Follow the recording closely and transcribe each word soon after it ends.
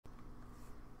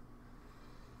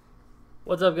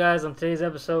What's up, guys? On today's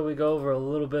episode, we go over a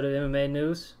little bit of MMA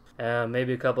news,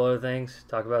 maybe a couple other things,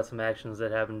 talk about some actions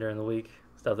that happened during the week,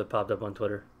 stuff that popped up on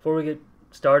Twitter. Before we get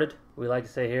started, we like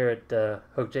to say here at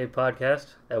Hook J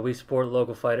Podcast that we support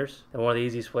local fighters, and one of the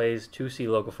easiest ways to see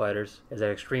local fighters is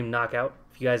at Extreme Knockout.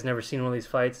 If you guys never seen one of these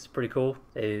fights, it's pretty cool.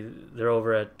 They're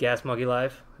over at Gas Monkey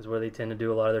Live, is where they tend to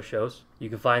do a lot of their shows. You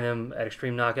can find them at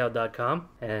extremeknockout.com,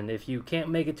 and if you can't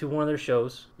make it to one of their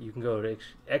shows, you can go to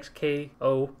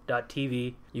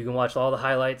xko.tv. You can watch all the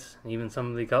highlights, and even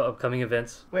some of the upcoming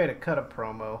events. Way to cut a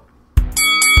promo.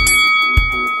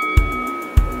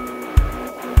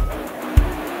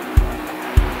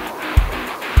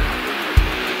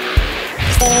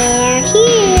 They're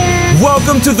here.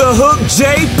 Welcome to the Hook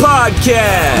J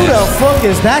Podcast. Who the fuck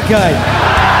is that guy?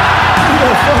 Who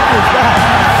the fuck is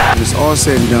that? When it's all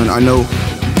said and done, I know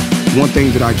one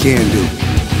thing that I can do.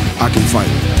 I can fight.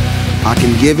 I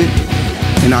can give it,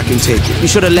 and I can take it. You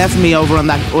should have left me over on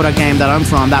that other game that I'm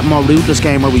from, that more ruthless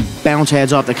game where we bounce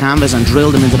heads off the canvas and drill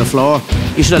them into the floor.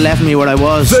 You should have left me where I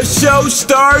was. The show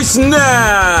starts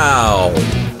now.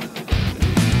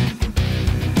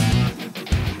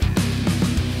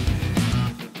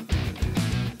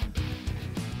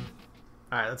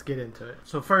 Alright, let's get into it.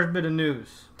 So first bit of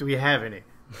news. Do we have any?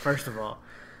 First of all.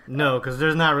 No, because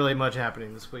there's not really much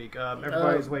happening this week.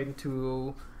 Everybody's waiting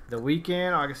to the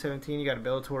weekend, August 17th. You got a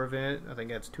Bellator event. I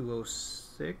think that's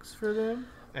 206 for them.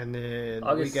 And then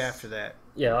the week after that.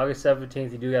 Yeah, August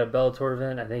 17th, you do got a Bellator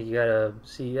event. I think you got a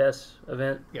CES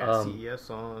event. Yeah, CES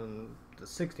on the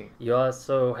 16th. You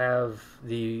also have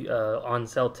the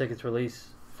on-sale tickets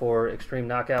release for Extreme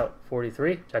Knockout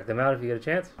 43. Check them out if you get a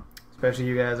chance. Especially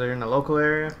you guys are in the local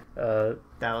area.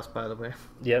 Dallas, by the way.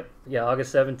 Yep. Yeah,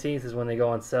 August 17th is when they go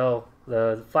on sale.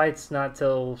 The fight's not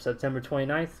till September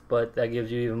 29th, but that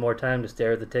gives you even more time to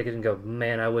stare at the ticket and go,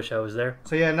 man, I wish I was there.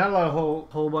 So yeah, not a lot of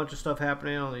whole bunch of stuff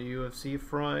happening on the UFC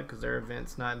front because their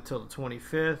event's not until the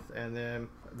 25th, and then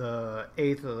the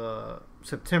 8th of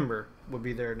September would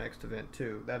be their next event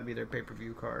too. That'd be their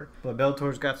pay-per-view card. But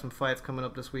Bellator's got some fights coming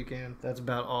up this weekend. That's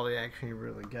about all the action you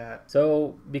really got.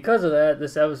 So because of that,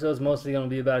 this episode is mostly going to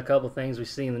be about a couple things we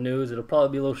see in the news. It'll probably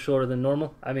be a little shorter than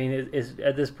normal. I mean, it's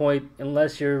at this point,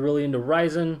 unless you're really into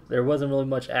Ryzen, there wasn't really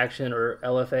much action, or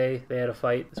LFA. They had a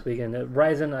fight this weekend.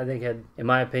 Ryzen, I think, had, in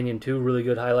my opinion, two really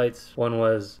good highlights. One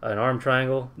was an arm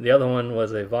triangle. The other one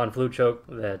was a Von Flue choke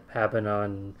that happened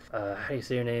on, how do you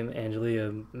say your name?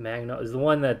 Angelia Magno. Is the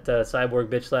one that Cyborg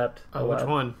bitch slapped. Oh, which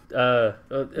one?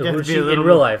 In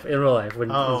real life. When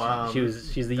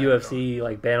she's the UFC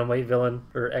like bantamweight villain,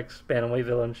 or ex bantamweight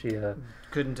villain. She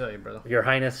couldn't tell you, brother. Your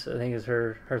Highness, I think, is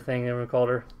her thing. Everyone called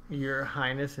her. Your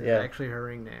Highness is actually her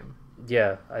ring name.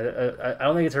 Yeah, I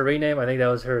don't think it's her ring name. I think that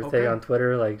was her thing on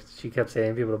Twitter. Like, she kept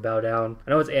saying people to bow down. I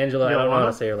know it's Angela. I don't know how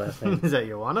to say her last name. Is that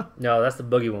Joanna? No, that's the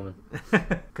Boogie Woman.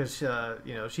 Because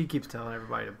she keeps telling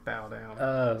everybody to bow down,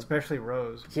 especially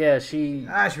Rose. Yeah, she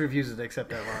refuses to accept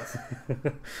that loss.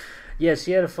 Yeah,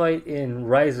 she had a fight in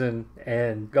Ryzen,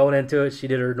 and going into it, she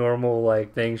did her normal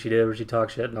thing she did where she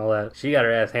talked shit and all that. She got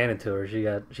her ass handed to her. She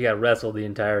got wrestled the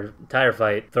entire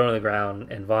fight, thrown on the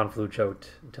ground, and Von Flue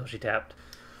choked until she tapped.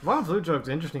 Von Flue choke's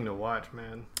interesting to watch,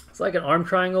 man. It's like an arm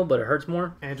triangle, but it hurts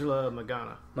more. Angela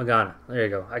Magana. There you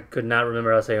go. I could not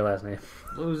remember how to say her last name.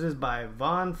 Loses by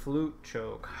Von Flue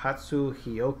choke. Hatsu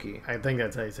Hioki. I think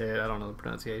that's how you say it. I don't know the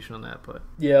pronunciation on that, but...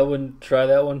 Yeah, I wouldn't try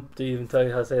that one to even tell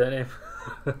you how to say that name.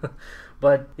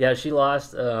 But yeah, she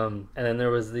lost, and then there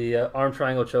was the arm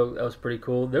triangle choke. That was pretty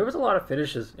cool. There was a lot of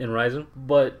finishes in Ryzen,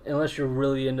 but unless you're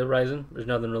really into Ryzen, there's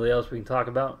nothing really else we can talk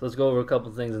about. Let's go over a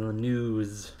couple things in the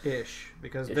news.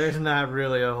 Because there's not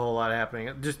really a whole lot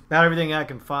happening. Just about everything I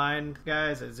can find,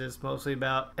 guys, is just mostly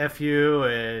about F you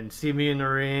and see me in the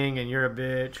ring and you're a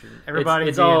bitch. And everybody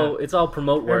it's all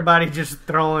promote work. Everybody just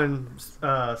throwing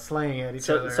slang at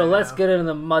each other. So let's get into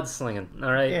the mudslinging,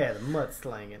 all right? Yeah, the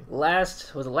mudslinging.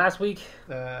 Was it last week?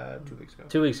 2 weeks ago.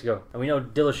 2 weeks ago. And we know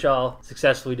Dillashaw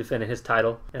successfully defended his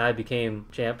title, and I became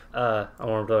champ. I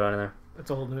want to throw it on in there.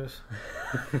 That's old news.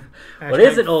 What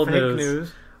isn't old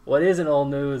news? What isn't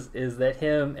old news is that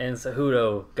him and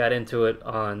Cejudo got into it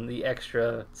on the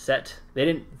extra set. They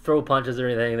didn't throw punches or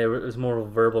anything. It was more of a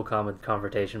verbal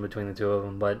confrontation between the two of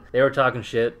them. But they were talking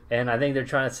shit, and I think they're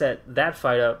trying to set that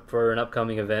fight up for an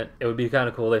upcoming event. It would be kind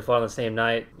of cool. They fought on the same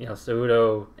night.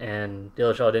 Cejudo and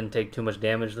Dillashaw didn't take too much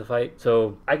damage the fight.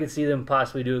 So I could see them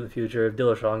possibly do it in the future if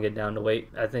Dillashaw can get down to weight.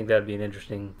 I think that'd be an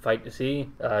interesting fight to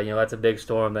see. That's a big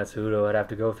storm that Cejudo would have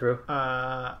to go through.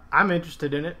 I'm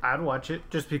interested in it. I'd watch it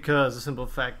just because because the simple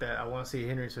fact that I want to see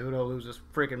Henry Cejudo lose this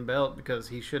freaking belt because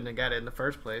he shouldn't have got it in the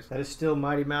first place. That is still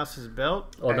Mighty Mouse's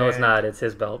belt. Oh no, it's not. It's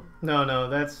his belt. No,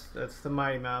 that's the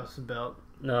Mighty Mouse belt.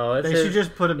 No, it's they should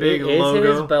just put a big it's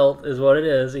logo. His belt is what it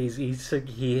is. He's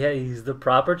the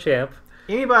proper champ.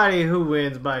 Anybody who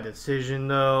wins by decision,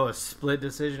 though, a split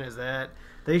decision is that.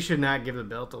 They should not give the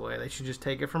belt away. They should just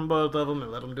take it from both of them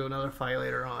and let them do another fight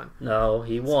later on. No,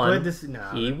 he won.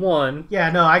 He won. Yeah,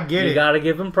 no, I get it. You got to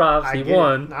give him props. He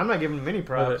won. I'm not giving him any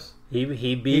props.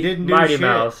 He beat Mighty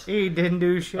Mouse. He didn't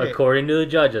do shit. According to the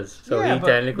judges. So yeah, he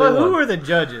technically won. But won. who are the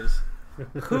judges?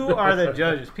 Who are the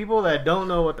judges? People that don't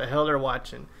know what the hell they're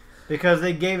watching. Because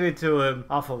they gave it to him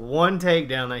off of one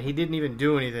takedown that he didn't even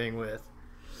do anything with.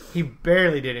 He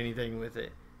barely did anything with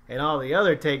it. And all the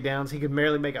other takedowns, he could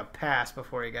barely make a pass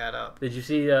before he got up. Did you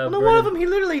see? One of them, he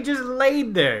literally just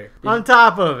laid there on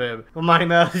top of him. Well, Mighty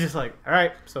Mouse is just like, all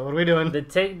right, so what are we doing? The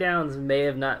takedowns may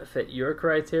have not fit your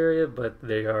criteria, but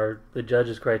they are the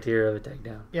judges' criteria of a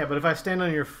takedown. Yeah, but if I stand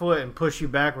on your foot and push you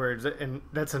backwards, and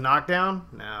that's a knockdown?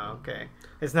 No, okay.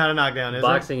 It's not a knockdown, is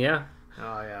Boxing, yeah.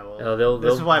 Oh, yeah, well,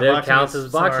 this is why that counts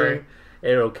as boxing. Sorry.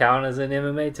 It'll count as an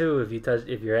MMA, too,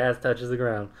 if your ass touches the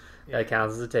ground. That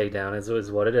counts as a takedown.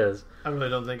 Is what it is. I really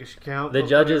don't think it should count. The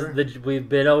judges, we've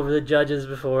been over the judges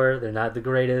before. They're not the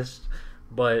greatest,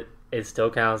 but it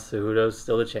still counts. Cejudo's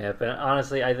still the champ. And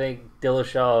honestly, I think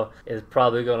Dillashaw is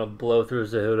probably going to blow through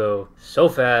Cejudo so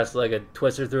fast, like a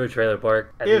twister through a trailer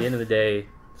park. At the end of the day,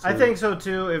 I think so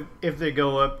too. If they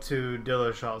go up to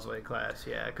Dillashaw's weight class,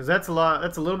 yeah, because that's a lot.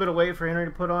 That's a little bit of weight for Henry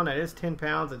to put on. It is 10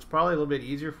 pounds. It's probably a little bit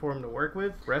easier for him to work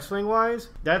with wrestling wise.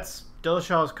 That's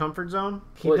Dillashaw's comfort zone.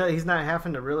 He's not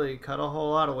having to really cut a whole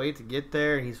lot of weight to get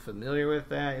there. He's familiar with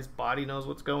that. His body knows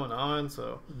what's going on.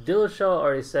 So Dillashaw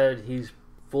already said he's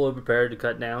fully prepared to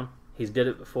cut down. He's did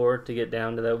it before to get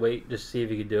down to that weight just to see if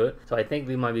he could do it. So I think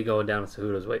we might be going down to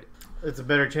Cejudo's weight. It's a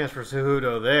better chance for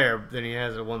Cejudo there than he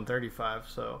has at 135.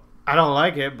 So I don't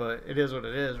like it, but it is what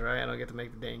it is, right? I don't get to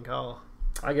make the dang call.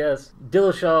 I guess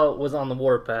Dillashaw was on the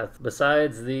warpath.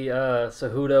 Besides the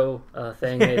Cejudo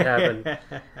thing that happened.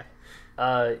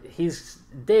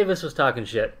 Davis was talking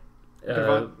shit.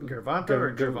 Gervonta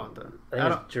or Gervonta? I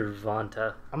think it's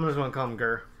Gervonta. I'm just going to call him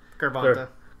Gervonta.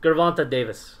 Gervonta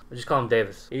Davis. I just call him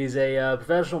Davis. He's a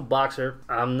professional boxer.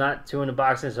 I'm not too into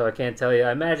boxing, so I can't tell you.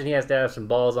 I imagine he has to have some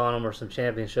balls on him or some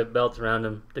championship belts around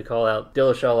him to call out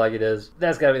Dillashaw like it is.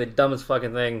 That's got to be the dumbest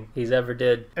fucking thing he's ever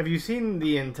did. Have you seen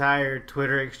the entire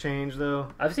Twitter exchange, though?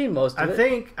 I've seen most of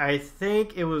it. I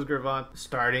think it was Gervonta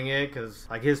starting it, because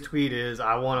like his tweet is,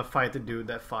 I want to fight the dude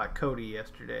that fought Cody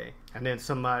yesterday. And then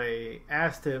somebody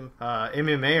asked him,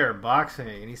 MMA or boxing?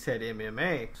 And he said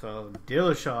MMA. So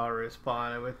Dillashaw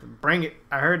responded with, bring it.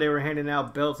 I heard they were handing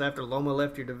out belts after Loma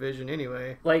left your division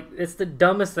anyway. Like, it's the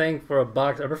dumbest thing for a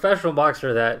professional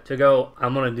boxer to go,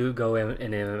 I'm going to go in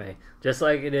MMA. Just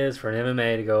like it is for an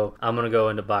MMA to go, I'm going to go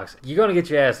into boxing. You're going to get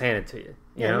your ass handed to you.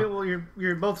 Yeah, I mean, well,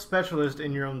 you're both specialists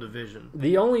in your own division.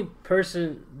 The only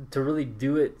person to really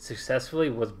do it successfully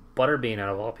was Butterbean, out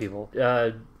of all people.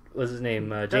 What's his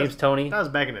name? James Toney. That was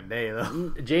back in the day,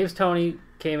 though. James Toney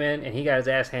came in and he got his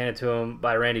ass handed to him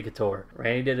by Randy Couture.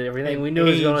 Randy did everything we knew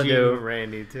he was going to do.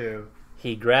 Randy, too.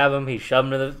 He grabbed him, he shoved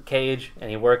him to the cage, and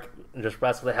he worked and just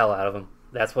wrestled the hell out of him.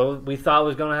 That's what we thought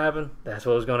was going to happen. That's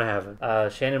what was going to happen.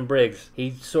 Shannon Briggs,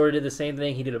 he sort of did the same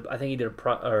thing. I think he did a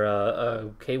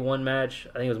K1 match.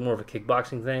 I think it was more of a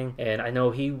kickboxing thing. And I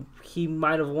know he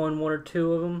might have won one or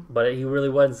two of them, but he really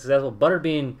wasn't successful.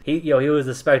 Butterbean, he was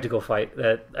the spectacle fight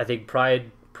that I think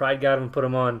Pride got him and put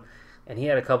him on. And he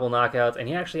had a couple knockouts, and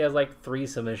he actually has like 3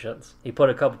 submissions. He put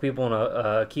a couple people in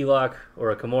a key lock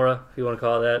or a Kimura, if you want to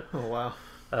call it that. Oh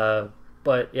wow.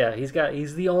 But yeah, he's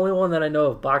the only one that I know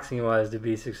of boxing wise to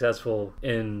be successful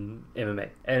in MMA.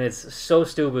 And it's so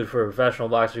stupid for a professional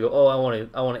boxer to go, oh, I want an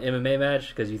MMA match,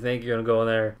 because you think you're gonna go in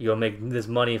there, you're gonna make this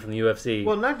money from the UFC.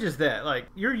 Well, not just that, like,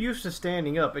 you're used to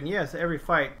standing up, and yes, every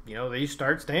fight, they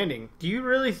start standing. Do you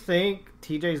really think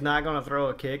TJ's not gonna throw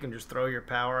a kick and just throw your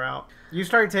power out? You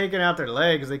start taking out their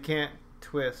legs, they can't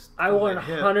twist. I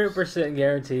 100%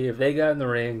 guarantee if they got in the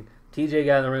ring, TJ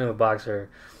got in the ring with a boxer,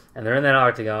 and they're in that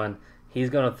octagon, he's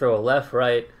going to throw a left,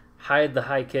 right, hide the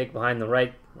high kick behind the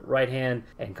right hand,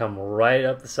 and come right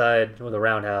up the side with a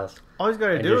roundhouse. All he's got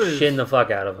to do is shin the fuck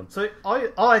out of him. So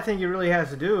all I think he really has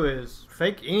to do is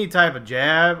fake any type of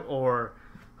jab or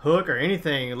hook or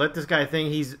anything, and let this guy think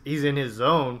he's in his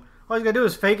zone. All he's got to do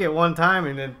is fake it one time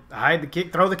and then hide the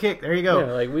kick, throw the kick. There you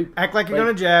go. Yeah, act like you're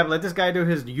going to jab. Let this guy do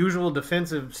his usual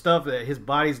defensive stuff that his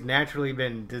body's naturally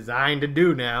been designed to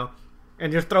do now,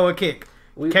 and just throw a kick.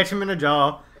 Catch him in the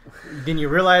jaw. Then you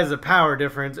realize the power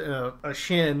difference in a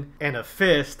shin and a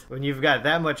fist when you've got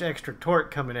that much extra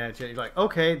torque coming at you. You're like,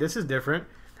 okay, this is different.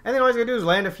 And then all you gotta do is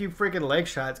land a few freaking leg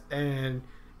shots, and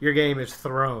your game is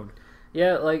thrown.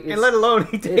 Yeah, like, and let alone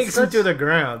he takes him to the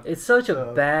ground. It's such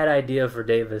a bad idea for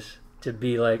Davis to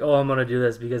be like, oh, I'm gonna do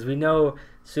this, because we know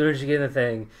as soon as you get in the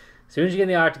thing, as soon as you get in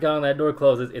the octagon and that door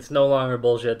closes, it's no longer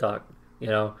bullshit talk. You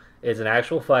know, it's an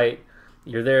actual fight.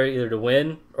 You're there either to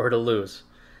win or to lose,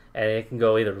 and it can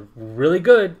go either really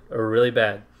good or really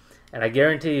bad. And I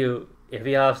guarantee you, if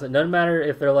he hops, it doesn't matter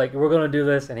if they're like, we're gonna do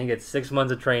this, and he gets 6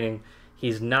 months of training.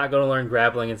 He's not going to learn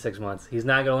grappling in 6 months. He's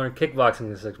not going to learn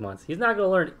kickboxing in 6 months. He's not going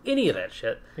to learn any of that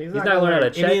shit. He's not going to learn how to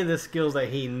check any of the skills that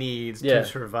he needs to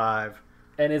survive.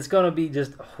 And it's going to be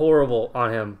just horrible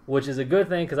on him, which is a good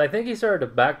thing, because I think he started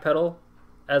to backpedal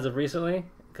as of recently,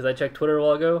 because I checked Twitter a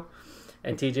while ago,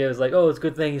 and TJ was like, oh, it's a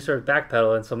good thing he started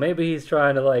backpedaling, so maybe he's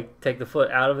trying to like take the foot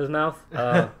out of his mouth.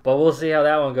 But we'll see how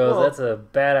that one goes. Well, that's a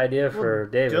bad idea for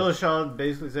Davis. Dillashaw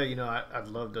basically said, you know, I'd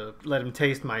love to let him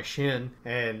taste my shin,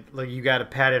 and look, you got a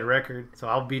padded record, so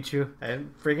I'll beat you.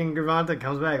 And freaking Gervonta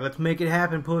comes back, let's make it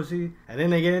happen, pussy. And then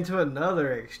they get into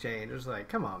another exchange. It's like,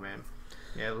 come on, man.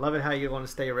 Yeah, love it how you want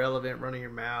to stay relevant, running your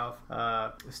mouth.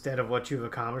 Instead of what you've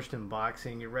accomplished in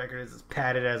boxing, your record is as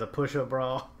padded as a push-up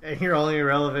brawl. And you're only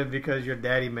relevant because you're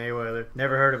Daddy Mayweather.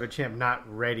 Never heard of a champ not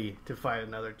ready to fight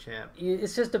another champ.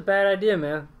 It's just a bad idea,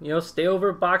 man. You know, stay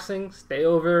over boxing. Stay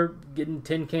over getting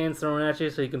tin cans thrown at you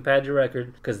so you can pad your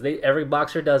record. Because every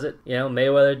boxer does it. You know,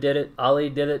 Mayweather did it. Ali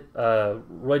did it.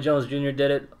 Roy Jones Jr.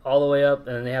 did it all the way up.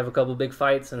 And they have a couple big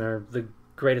fights and are the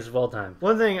greatest of all time.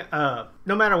 One thing,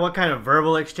 no matter what kind of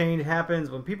verbal exchange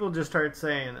happens, when people just start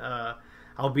saying,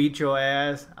 I'll beat your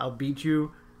ass, I'll beat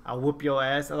you, I'll whoop your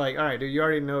ass, I'm like, all right, dude, you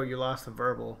already know you lost the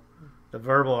verbal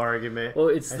argument.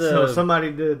 Well, so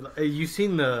somebody did, you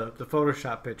seen the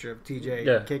Photoshop picture of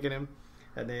TJ kicking him,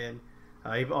 and then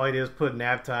all he did was put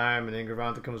nap time, and then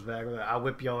Gervonta comes back with, I'll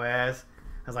whip your ass.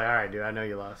 I was like, all right, dude, I know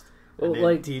you lost. And then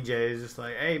TJ is just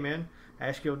like, hey, man,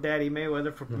 ask your Daddy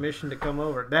Mayweather for permission to come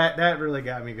over. That really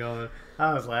got me going.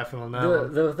 I was laughing on that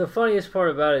one. The funniest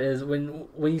part about it is when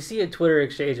you see a Twitter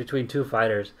exchange between two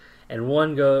fighters, and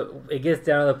it gets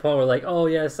down to the point where like, oh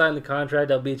yeah, sign the contract,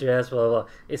 I'll beat your ass, blah blah blah.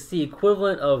 It's the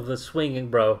equivalent of the swinging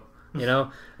bro, you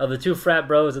know, of the two frat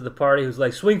bros at the party who's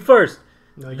like, swing first.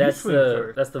 No, that's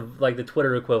the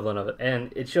Twitter equivalent of it,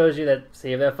 and it shows you that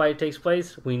say if that fight takes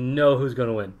place, we know who's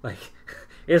gonna win. Like.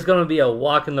 It's going to be a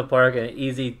walk in the park and an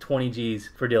easy 20 G's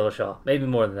for Dillashaw. Maybe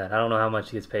more than that. I don't know how much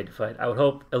he gets paid to fight. I would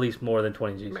hope at least more than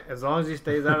 20 G's. As long as he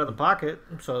stays out of the pocket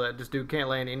so that this dude can't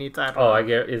land any type of... Oh, I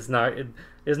get it.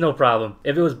 It's no problem.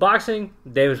 If it was boxing,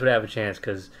 Davis would have a chance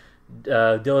because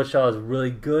Dillashaw is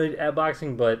really good at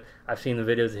boxing, but I've seen the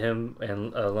videos of him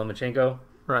and Lomachenko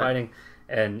fighting.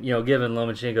 And, you know, given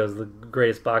Lomachenko's the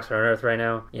greatest boxer on earth right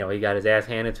now, you know, he got his ass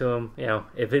handed to him. You know,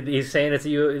 if he's saying it to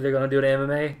you, they're going to do it in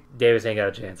MMA, Davis ain't got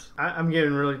a chance. I'm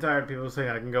getting really tired of people saying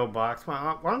I can go box.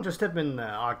 Why don't you step in the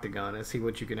octagon and see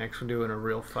what you can actually do in a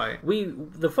real fight?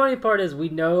 The funny part is we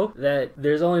know that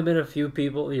there's only been a few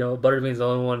people, you know, Butterbean's the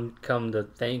only one come to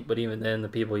think, but even then the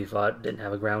people he fought didn't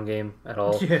have a ground game at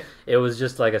all. Yeah. It was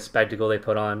just like a spectacle they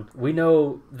put on. We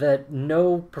know that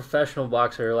no professional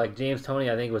boxer, like James Toney,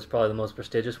 I think was probably the most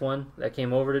prestigious one that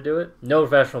came over to do it. No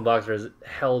professional boxer has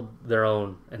held their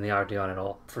own in the octagon at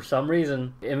all. For some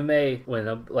reason, MMA,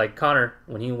 when like Conor,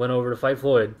 when he went over to fight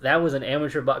Floyd, that was an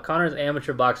amateur. Conor's an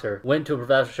amateur boxer, went to a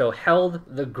professional show, held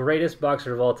the greatest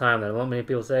boxer of all time, that not many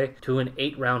people say, to an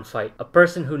 8-round fight. A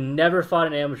person who never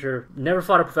fought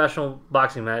a professional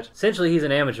boxing match, essentially he's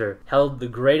an amateur, held the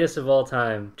greatest of all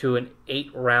time to an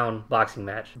 8-round boxing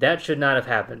match. That should not have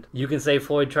happened. You can say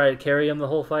Floyd tried to carry him the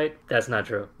whole fight. That's not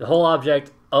true. The whole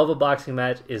object of a boxing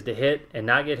match is to hit and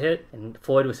not get hit, and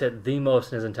Floyd was hit the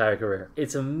most in his entire career.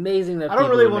 It's amazing that I don't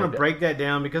really want to break that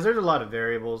down because there's a lot of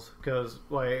variables. Because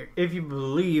like, if you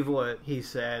believe what he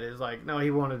said is like, no,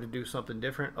 he wanted to do something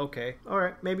different. Okay, all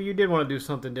right, maybe you did want to do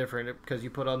something different because you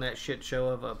put on that shit show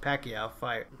of a Pacquiao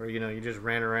fight where you know you just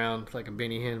ran around like a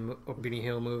Benny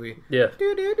Hill movie. Yeah.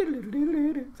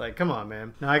 It's like, come on,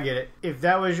 man. No, I get it. If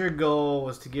that was your goal,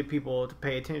 was to get people to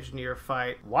pay attention to your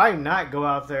fight, why not go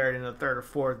out there and in the third or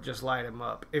fourth just light him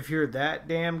up? If you're that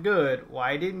damn good,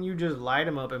 why didn't you just light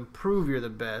him up and prove you're the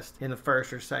best in the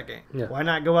first or second? Yeah. Why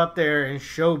not go out there and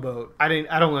showboat? I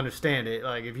don't understand it.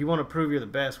 Like, if you want to prove you're the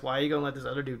best, why are you gonna let this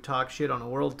other dude talk shit on a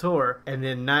world tour and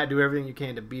then not do everything you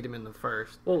can to beat him in the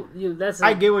first? Well,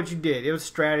 I get what you did. It was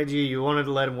strategy. You wanted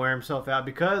to let him wear himself out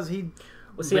because he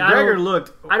Well, see, McGregor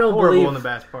looked I don't horrible believe, in the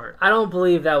back part. I don't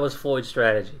believe that was Floyd's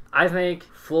strategy. I think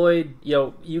Floyd,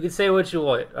 you can say what you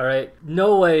want, all right?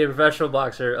 No way a professional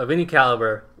boxer of any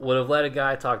caliber would have let a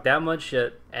guy talk that much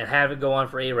shit and have it go on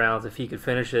for 8 rounds if he could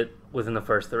finish it within the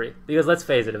first 3. Because let's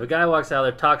face it, if a guy walks out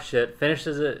there, talks shit,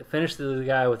 finishes the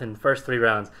guy within the first 3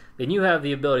 rounds, then you have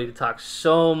the ability to talk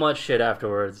so much shit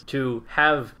afterwards to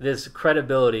have this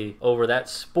credibility over that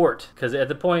sport. Because at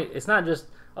the point, it's not just,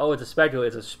 oh, it's a spectacle,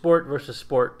 it's a sport versus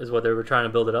sport is what they were trying to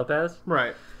build it up as.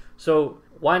 Right. So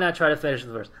why not try to finish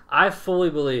the first? I fully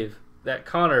believe that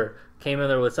Conor came in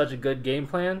there with such a good game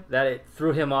plan that it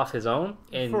threw him off his own.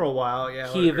 And for a while, yeah.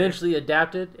 he eventually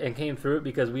adapted and came through it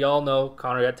because we all know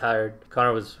Conor got tired.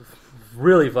 Conor was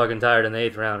really fucking tired in the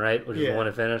 8th round, right? Which is the one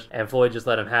it finished. And Floyd just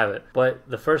let him have it. But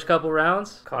the first couple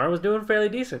rounds, Conor was doing fairly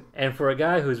decent. And for a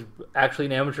guy who's actually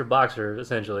an amateur boxer,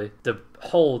 essentially, to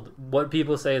hold what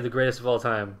people say is the greatest of all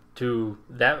time to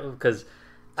that, because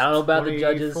I don't know about the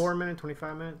judges. 24 minutes,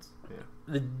 25 minutes? Yeah.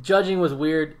 The judging was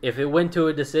weird. If it went to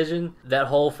a decision, that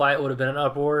whole fight would have been an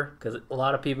uproar because a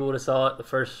lot of people would have saw it the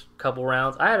first couple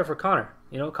rounds. I had it for Conor.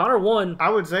 Conor won. I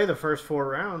would say the first 4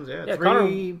 rounds, yeah. Yeah,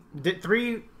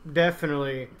 3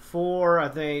 definitely. 4, I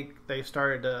think they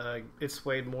started to it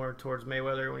swayed more towards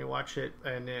Mayweather when you watch it.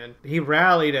 And then he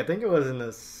rallied, I think it was in the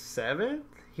 7th.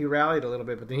 He rallied a little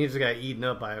bit, but then he just got eaten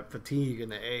up by fatigue in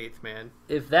the 8th, man.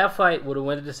 If that fight would have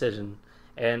went to decision,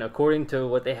 and according to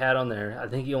what they had on there, I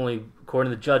think he only,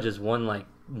 according to the judges, won like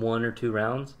 1 or 2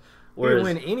 rounds. He didn't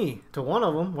win any to one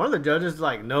of them. One of the judges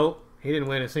like, nope, he didn't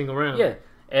win a single round. Yeah,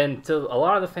 and to a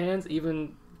lot of the fans,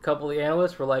 even a couple of the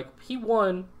analysts were like, he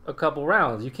won a couple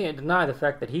rounds. You can't deny the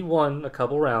fact that he won a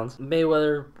couple rounds.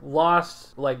 Mayweather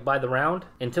lost like by the round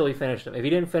until he finished him. If he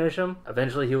didn't finish him,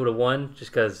 eventually he would have won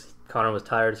just because Conor was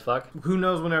tired as fuck. Who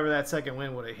knows whenever that second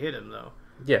win would have hit him, though.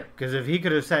 Yeah. Because if he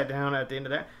could have sat down at the end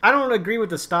of that. I don't agree with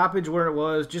the stoppage where it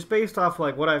was, just based off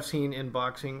like what I've seen in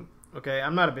boxing. Okay,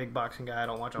 I'm not a big boxing guy. I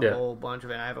don't watch a whole bunch of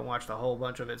it. I haven't watched a whole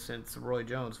bunch of it since Roy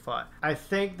Jones fought. I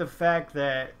think the fact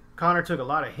that Conor took a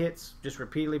lot of hits just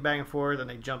repeatedly back and forth, and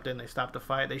they jumped in, they stopped the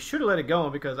fight. They should have let it go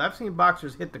because I've seen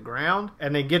boxers hit the ground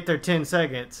and they get their 10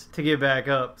 seconds to get back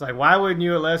up. It's like, why wouldn't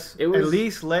you at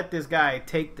least let this guy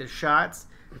take the shots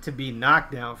to be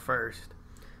knocked down first?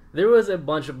 There was a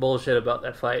bunch of bullshit about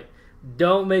that fight.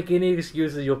 Don't make any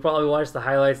excuses. You'll probably watch the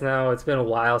highlights now. It's been a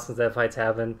while since that fight's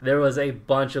happened. There was a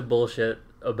bunch of bullshit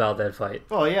about that fight.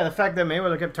 Oh yeah, the fact that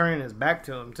Mayweather kept turning his back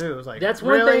to him too. It was like, that's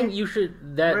one thing you should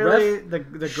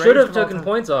ref should have taken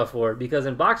points off for, because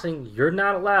in boxing you're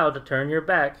not allowed to turn your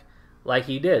back like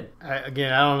he did. I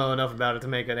don't know enough about it to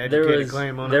make an educated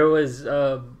claim on it. There was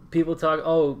people talk,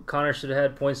 Conor should have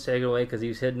had points taken away because he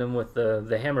was hitting him with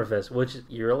the hammer fist, which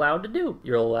you're allowed to do.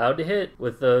 You're allowed to hit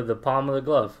with the palm of the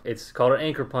glove. It's called an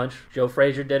anchor punch. Joe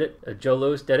Frazier did it. Joe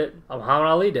Louis did it. Muhammad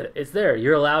Ali did it. It's there.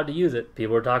 You're allowed to use it.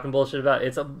 People were talking bullshit about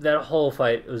it. That whole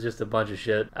fight was just a bunch of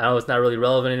shit. I know it's not really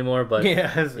relevant anymore, but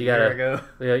yeah, it's a year ago.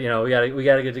 We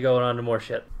gotta get to going on to more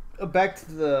shit. Back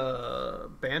to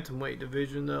the bantamweight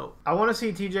division, though. I want to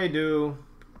see TJ do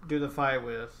the fight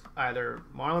with either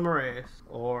Marlon Moraes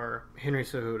or Henry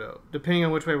Cejudo, depending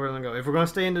on which way we're going to go. If we're going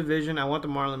to stay in division, I want the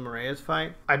Marlon Moraes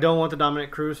fight. I don't want the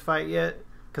Dominic Cruz fight yet,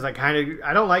 because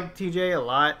I don't like TJ a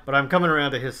lot, but I'm coming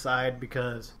around to his side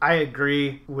because I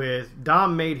agree with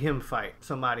Dom made him fight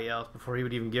somebody else before he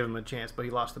would even give him a chance, but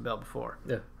he lost the belt before.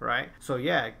 Yeah. Right? So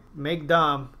yeah, make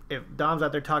Dom, if Dom's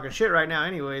out there talking shit right now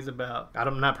anyways about,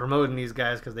 I'm not promoting these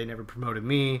guys because they never promoted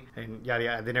me, and yada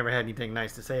yada, they never had anything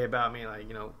nice to say about me,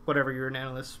 like, whatever, you're an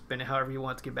analyst, spend it however you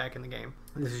want to get back in the game.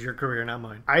 This is your career, not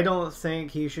mine. I don't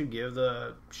think he should give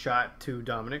the shot to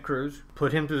Dominic Cruz.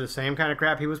 Put him through the same kind of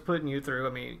crap he was putting you through. I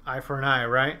mean, eye for an eye,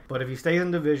 right? But if he stays in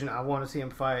division, I want to see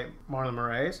him fight Marlon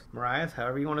Moraes,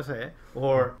 however you want to say it,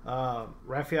 or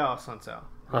Rafael Assunção.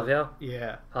 Javier?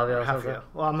 Yeah. Javier.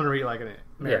 Well, I'm going to read like an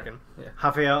American. Yeah.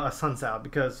 Rafael Assunção,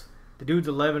 because the dude's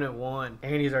 11-1,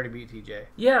 and he's already beat TJ.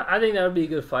 Yeah, I think that would be a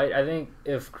good fight. I think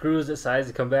if Cruz decides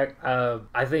to come back,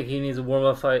 I think he needs a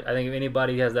warm-up fight. I think if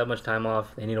anybody has that much time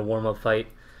off, they need a warm-up fight.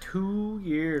 2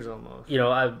 years almost.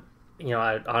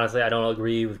 I honestly, I don't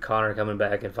agree with Conor coming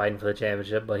back and fighting for the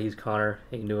championship, but he's Conor.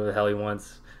 He can do what the hell he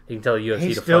wants. He can tell the UFC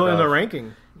he's to still fuck in the off.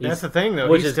 ranking. That's the thing, though.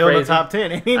 Which He's is still in crazy. the top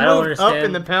 10. And he moved up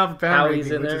in the pound-for-pound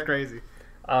ranking, which is crazy.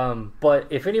 But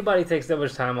if anybody takes that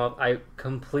much time off, I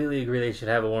completely agree they should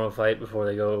have a warm-up fight before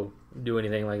they go do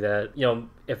anything like that.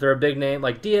 If they're a big name,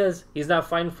 like Diaz, he's not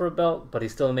fighting for a belt, but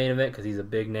he's still a main event because he's a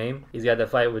big name. He's got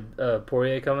that fight with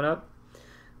Poirier coming up,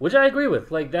 which I agree with.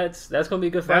 Like, that's going to be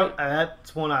a good fight.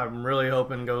 That's one I'm really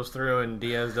hoping goes through and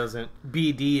Diaz doesn't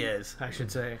be Diaz, I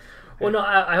should say. Well, no,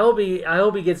 I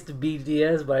hope he gets to beat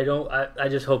Diaz, but I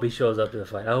just hope he shows up to the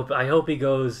fight. I hope he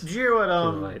goes. Did you hear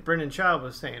what Brendan Child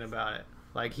was saying about it?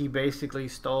 Like, he basically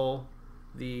stole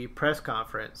the press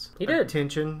conference. He did.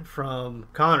 Attention from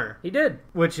Conor. He did.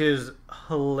 Which is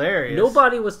hilarious.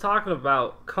 Nobody was talking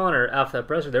about Conor after that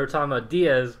presser. They were talking about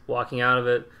Diaz walking out of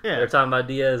it. Yeah. They were talking about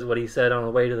Diaz, what he said on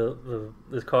the way to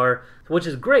this car, which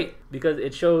is great because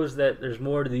it shows that there's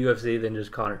more to the UFC than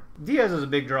just Conor. Diaz is a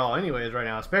big draw anyways right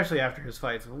now, especially after his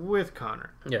fights with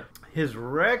Conor. Yeah. His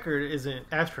record isn't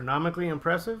astronomically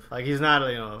impressive. Like, he's not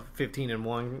a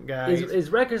 15-1 guy. His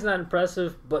record's not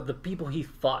impressive, but the people he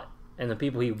fought and the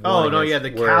people he won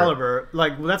the caliber.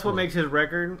 Like, that's what makes his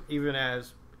record, even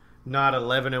as not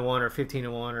 11-1 or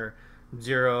 15-1 or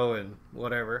 0 and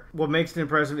whatever. What makes it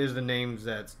impressive is the names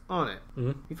that's on it.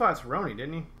 Mm-hmm. He fought Cerrone,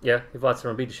 didn't he? Yeah, he fought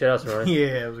Cerrone, beat the shit out of Cerrone.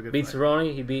 Yeah, it was a good Beat fight.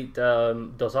 Cerrone, he beat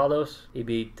Dos Aldos, he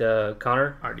beat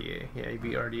Conor. RDA. Yeah, he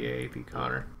beat RDA, he beat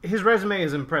Conor. His resume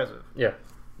is impressive. Yeah.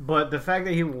 But the fact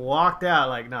that he walked out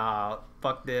like, nah,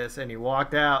 fuck this, and he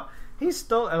walked out, he's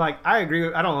still, like, I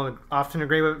agree. I don't often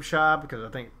agree with Shaw because I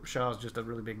think Shaw's just a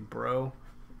really big bro.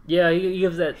 Yeah, he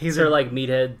gives that sort of like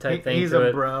meathead type thing He's to a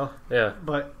it. bro. Yeah.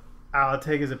 But I'll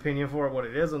take his opinion for what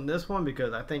it is on this one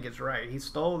because I think it's right. He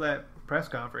stole that press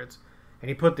conference and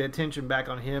he put the attention back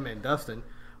on him and Dustin,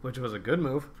 which was a good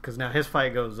move because now his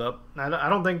fight goes up. I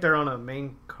don't think they're on a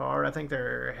main card. I think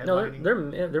they're headlining.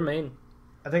 No, they're main.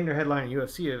 I think they're headlining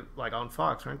UFC like on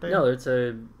Fox, aren't they? No, it's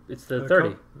the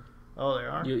 30. Oh, they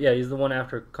are? Yeah, he's the one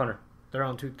after Conor. They're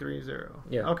on 230.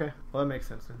 Yeah. Okay. Well, that makes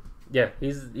sense then. Yeah,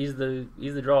 he's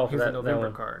the draw for He's that the November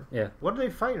one. card. Yeah. What are they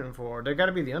fighting for? They got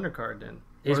to be the undercard then.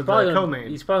 He's Or probably the gonna, co-main.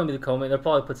 he's probably gonna be the co-main. They'll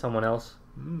probably put someone else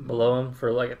below him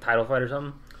for like a title fight or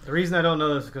something. The reason I don't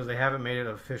know this is because they haven't made it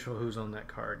official who's on that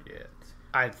card yet.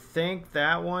 I think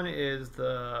that one is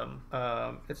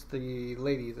it's the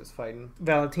ladies that's fighting.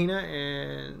 Valentina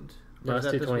and... No, that's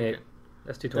 228.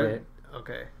 That's 228.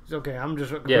 Okay. It's okay. I'm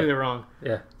just completely wrong.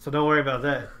 Yeah. So don't worry about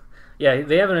that. Yeah,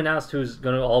 they haven't announced who's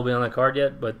going to all be on the card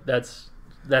yet, but that's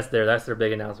their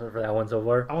big announcement for that one so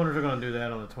far. I wonder if they're going to do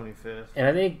that on the 25th. And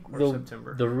I think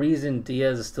September. The reason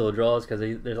Diaz is still a draw is because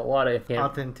there's a lot of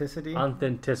authenticity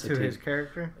to his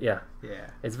character. Yeah,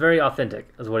 yeah, it's very authentic.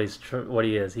 Is what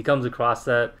he is. He comes across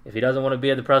that if he doesn't want to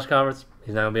be at the press conference,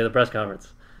 he's not going to be at the press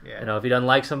conference. Yeah, you know, if he doesn't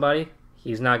like somebody,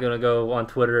 he's not going to go on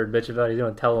Twitter and bitch about it. He's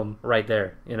going to tell them right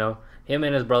there. You know, him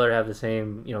and his brother have the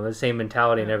same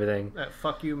mentality and everything. That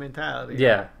fuck you mentality.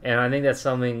 Yeah, and I think that's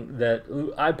something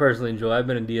that I personally enjoy. I've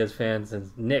been a Diaz fan since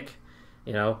Nick,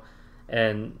 you know,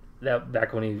 and that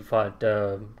back when he fought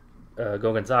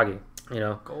Gogansagi, you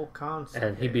know,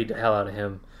 and he beat the hell out of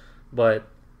him. But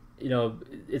you know,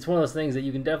 it's one of those things that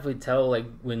you can definitely tell, like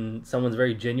when someone's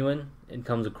very genuine and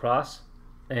comes across,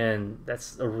 and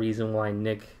that's a reason why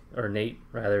Nate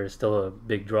is still a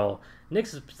big draw.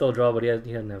 Nick's still a draw, but he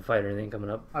doesn't have a fight or anything coming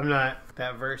up. I'm not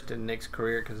that versed in Nick's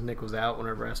career because Nick was out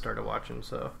whenever I started watching,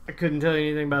 so I couldn't tell you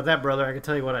anything about that, brother. I can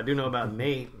tell you what I do know about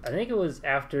Nate. I think it was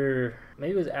after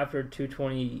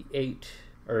 228,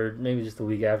 or maybe just the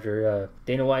week after.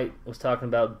 Dana White was talking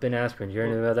about Ben Askren. Did you hear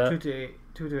anything about that?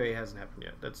 228 hasn't happened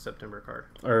yet. That's September card.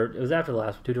 Or it was after the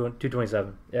last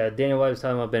 227. Yeah, Dana White was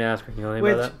talking about Ben Askren. You know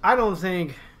anything about that? I don't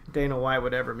think Dana White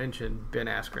would ever mention Ben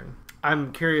Askren.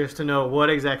 I'm curious to know what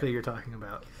exactly you're talking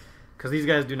about, because these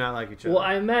guys do not like each other. Well,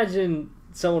 I imagine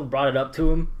someone brought it up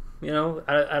to him. You know,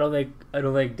 I don't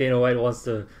think Dana White wants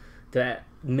to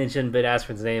mention Ben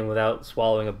Askren's name without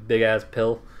swallowing a big ass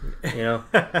pill. You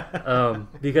know,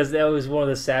 because that was one of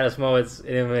the saddest moments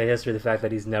in MMA history. The fact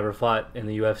that he's never fought in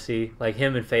the UFC, like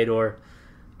him and Fedor.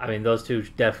 I mean, those two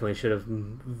definitely should have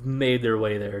made their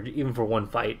way there, even for one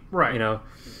fight. Right. You know,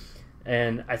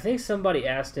 and I think somebody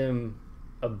asked him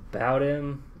about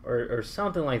him or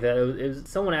something like that. It was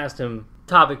someone asked him,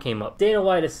 topic came up. Dana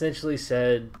White essentially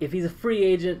said if he's a free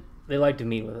agent, they like to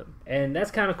meet with him. And that's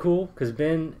kind of cool because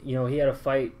Ben, you know, he had a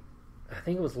fight, I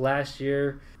think it was last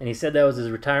year, and he said that was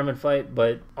his retirement fight,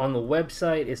 but on the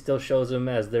website it still shows him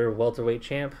as their welterweight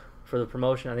champ for the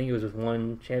promotion. I think he was with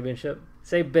one championship.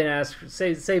 Say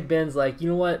Ben's like, you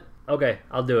know what? Okay,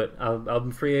 I'll do it. I'm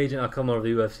a free agent. I'll come over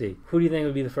to the UFC. Who do you think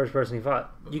would be the first person he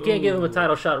fought? You can't give him a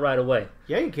title shot right away.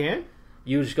 Yeah, you can.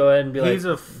 You just go ahead and be like... He's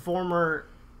a former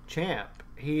champ.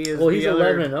 He is. Well, he's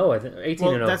 11-0, I think. 18-0.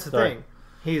 Well, that's the thing.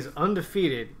 He's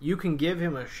undefeated. You can give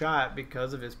him a shot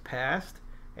because of his past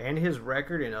and his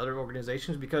record in other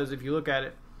organizations, because if you look at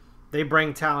it, they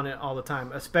bring talent in all the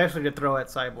time, especially to throw at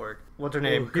Cyborg. What's her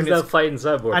name? Who's that fighting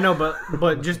Cyborg? I know,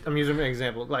 but just I'm using an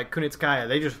example. Like Kunitskaya,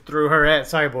 they just threw her at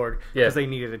Cyborg because they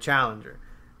needed a challenger.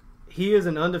 He is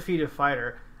an undefeated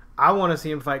fighter. I want to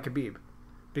see him fight Khabib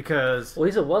because Well,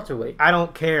 he's a welterweight. I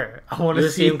don't care. I want You to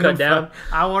just see him cut down?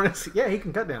 I want to see. Yeah, he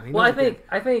can cut down. He Well, I knows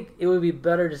he think it would be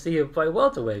better to see him fight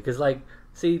welterweight because, like,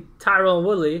 see Tyrone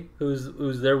Woodley,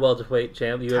 who's their welterweight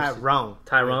champ, can. UFC.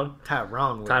 Tyrone.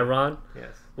 Tyrone.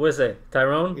 Yes. What is it?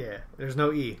 Tyrone. Yeah. There's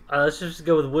no E. Let's just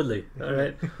go with Woodley. All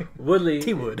right. Woodley.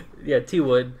 T Wood. Yeah, T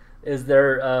Wood is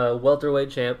their welterweight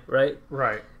champ, right?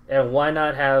 Right. And why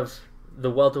not have the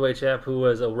welterweight champ, who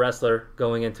was a wrestler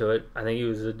going into it? I think he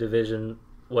was a division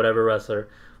whatever wrestler,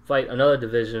 fight another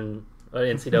division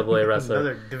NCAA wrestler.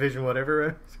 Another division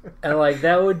whatever. And like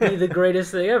that would be the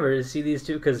greatest thing ever to see these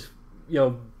two, because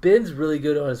Ben's really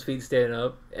good on his feet standing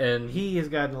up, and He has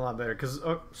gotten a lot better.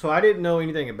 So I didn't know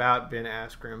anything about Ben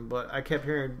Askren, but I kept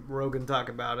hearing Rogan talk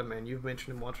about him, and you've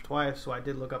mentioned him once or twice. So I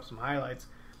did look up some highlights.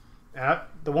 And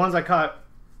the ones I caught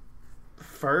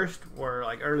first were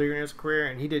like earlier in his career,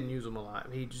 and he didn't use them a lot.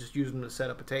 He just used them to set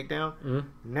up a takedown. Mm-hmm.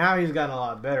 Now he's gotten a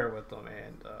lot better with them,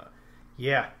 and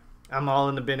yeah, I'm all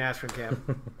in the Ben Askren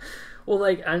camp. well,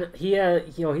 like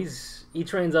he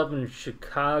trains up in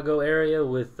Chicago area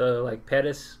with like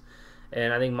Pettis,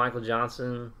 and I think Michael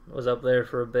Johnson was up there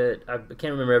for a bit. I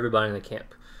can't remember everybody in the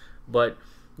camp, but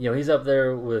he's up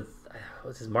there with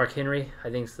what's his Mark Henry,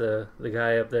 I think's the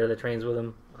guy up there that trains with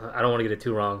him. I don't want to get it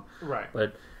too wrong, Right.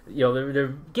 but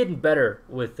they're getting better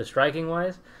with the striking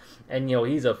wise, and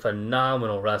he's a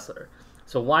phenomenal wrestler.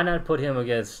 So why not put him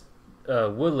against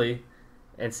Woodley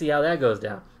and see how that goes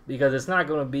down? Because it's not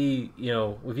going to be,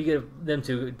 if you get them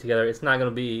two together, it's not going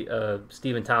to be a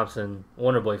Stephen Thompson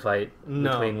Wonderboy fight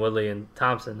between Woodley and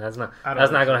Thompson. That's not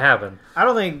going to happen. I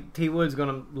don't think T Wood's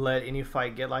gonna let any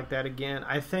fight get like that again.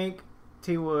 I think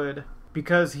T Wood,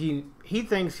 because he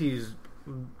thinks he's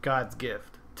God's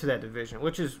gift to that division,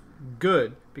 which is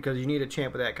good because you need a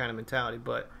champ with that kind of mentality.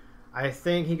 But I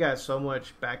think he got so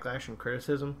much backlash and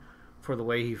criticism for the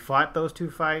way he fought those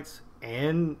two fights,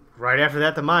 and right after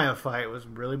that, the Maya fight was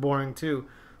really boring too.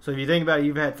 So if you think about it,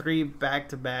 you've had 3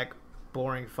 back-to-back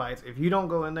boring fights. If you don't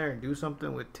go in there and do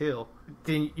something with Till,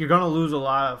 then you're gonna lose a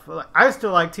lot of. I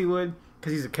still like T Wood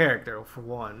because he's a character for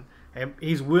one, and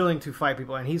he's willing to fight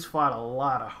people, and he's fought a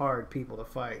lot of hard people to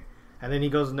fight. And then he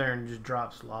goes in there and just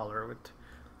drops Lawler with,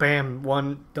 bam,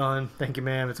 one done. Thank you,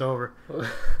 ma'am. It's over.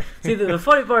 See, the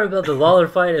funny part about the Lawler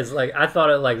fight is, like, I thought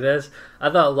it like this. I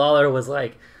thought Lawler was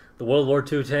like the World War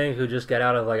II tank who just got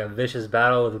out of like a vicious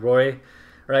battle with Roy,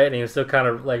 right? And he was still kind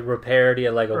of like repaired. He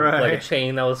had like a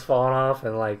chain that was falling off,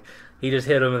 and like he just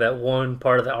hit him with that one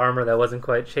part of the armor that wasn't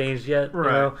quite changed yet,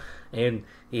 right? And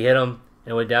he hit him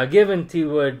and went down. Given T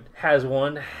Wood has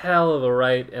one hell of a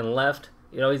right and left.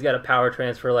 He's got a power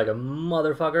transfer like a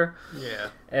motherfucker. Yeah.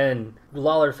 And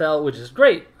Lawler fell, which is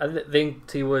great. I think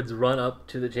T Wood's run up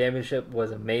to the championship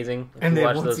was amazing. And then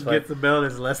once he gets the belt,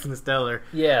 it's less than stellar.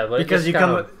 Yeah, but because you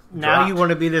come now, you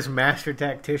want to be this master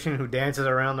tactician who dances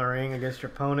around the ring against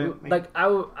your opponent. Like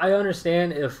I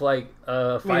understand if like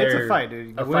a fighter, it's a fight,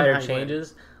 dude. A fighter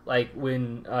changes. Like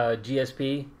when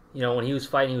GSP, when he was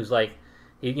fighting, he was like.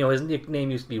 His nickname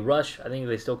used to be Rush. I think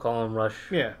they still call him Rush.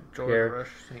 Yeah, George Rush.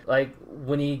 Like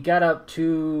when he got up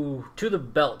to the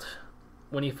belt,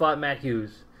 when he fought Matt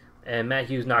Hughes, and Matt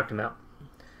Hughes knocked him out,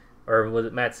 or was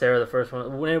it Matt Serra the first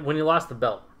one? When he lost the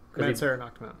belt, Matt Serra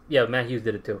knocked him out. Yeah, Matt Hughes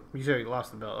did it too. You said he lost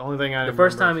the belt. The only thing the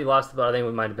first time he lost the belt, I think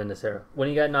it might have been to Serra. When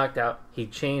he got knocked out, he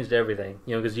changed everything.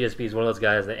 Because GSP is one of those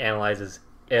guys that analyzes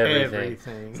everything.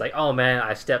 It's like, oh man,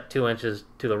 I stepped 2 inches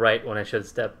to the right when I should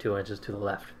step 2 inches to the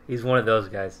left. He's one of those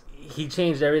guys. He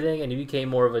changed everything and he became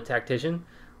more of a tactician.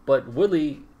 But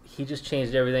Woodley, he just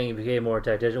changed everything and became more a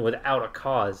tactician without a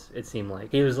cause, it seemed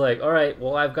like. He was like, all right,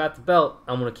 well, I've got the belt.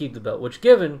 I'm going to keep the belt. Which,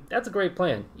 given, that's a great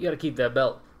plan. You got to keep that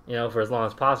belt, for as long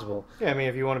as possible. Yeah, I mean,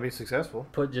 if you want to be successful.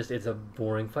 It's a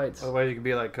boring fight. Otherwise, you could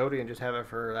be like Cody and just have it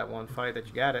for that one fight that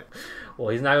you got it. Well,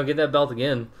 he's not going to get that belt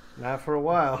again. Not for a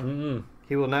while. Mm-mm.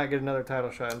 He will not get another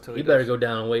title shot until he better go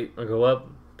down and wait or go up,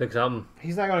 pick something.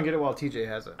 He's not going to get it while TJ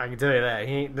has it. I can tell you that.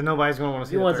 Nobody's going to want to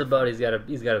see it. He wants a belt. He's got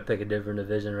to pick a different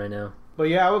division right now. But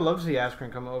yeah, I would love to see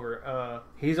Askren come over.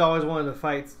 He's always wanted to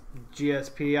fight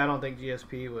GSP. I don't think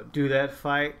GSP would do that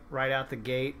fight right out the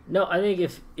gate. No, I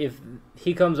think if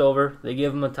he comes over, they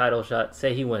give him a title shot.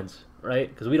 Say he wins, right?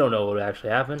 Because we don't know what would actually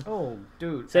happen. Oh,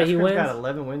 dude. Say he wins. Got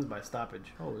 11 wins by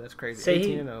stoppage. Oh, that's crazy.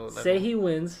 Say he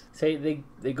wins. Say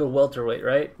they go welterweight,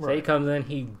 right? Say he comes in,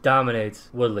 he dominates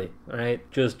Woodley,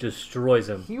 right? Just destroys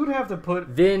him. He would have to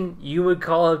put... Then you would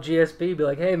call up GSP, be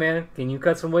like, hey man, can you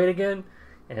cut some weight again?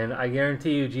 And I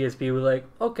guarantee you GSP would be like,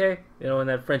 okay, in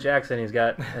that French accent he's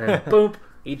got, and boom,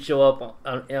 he'd show up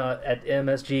at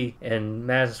MSG in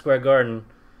Madison Square Garden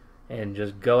and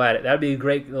just go at it. That'd be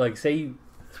great. Like, say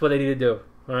that's what they need to do.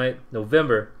 All right,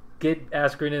 November, get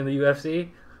Askren in the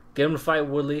UFC. Get him to fight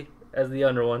Woodley as the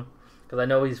under one, because I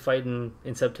know he's fighting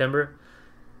in September.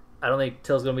 I don't think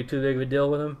Till's going to be too big of a deal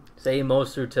with him. Say he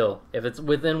mows through Till. If it's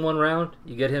within one round,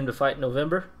 you get him to fight in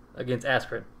November against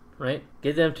Askren, right?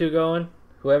 Get them two going.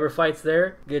 Whoever fights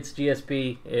there gets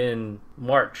GSP in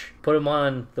March. Put him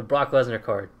on the Brock Lesnar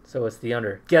card, so it's the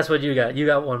under. Guess what you got? You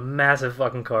got one massive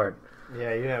fucking card.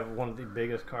 Yeah, you have one of the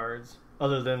biggest cards,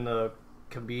 other than the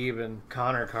Khabib and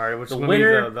Conor card, which The is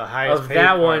winner the highest of paid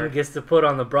that card. one gets to put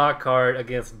on the Brock card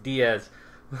against Diaz.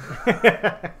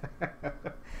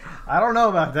 I don't know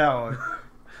about that one.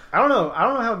 I don't know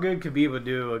how good Khabib would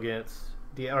do against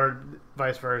or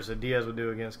vice versa. Diaz would do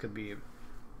against Khabib,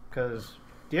 because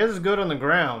Diaz is good on the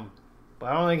ground, but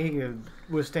I don't think he could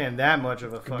withstand that much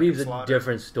of a fucking Khabib's a slaughter.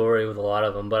 different story with a lot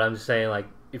of them, but I'm just saying, like,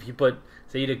 if you put,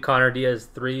 say you did Conor Diaz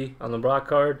 3 on the Brock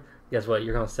card, guess what?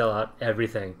 You're gonna sell out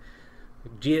everything.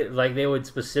 Like, they would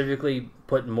specifically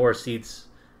put more seats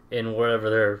in wherever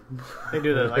they're. They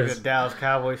do that like the Dallas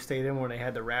Cowboys Stadium where they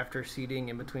had the rafter seating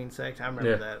in between sections. I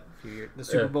remember that a few years. The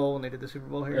Super Bowl, when they did the Super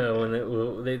Bowl here. When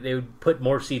they would put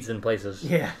more seats in places.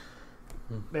 Yeah.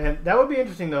 Man, that would be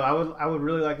interesting though. I would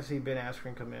really like to see Ben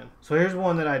Askren come in. So here's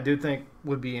one that I do think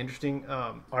would be interesting.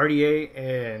 RDA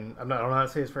and I don't know how to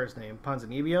say his first name.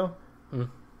 Ponzinibbio.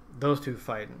 Those two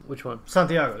fighting. Which one?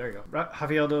 Santiago. There you go.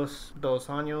 Javier dos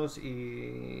Anjos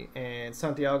and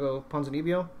Santiago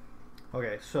Ponzinibbio.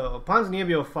 Okay, so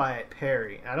Ponzinibbio fight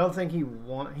Perry. I don't think he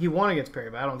won. He won against Perry,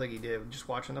 but I don't think he did. Just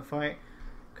watching the fight,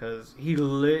 because he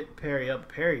lit Perry up.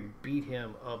 Perry beat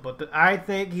him up, but I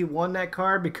think he won that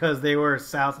card because they were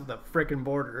south of the freaking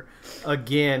border.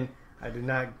 Again, I do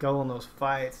not go on those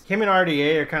fights. Him and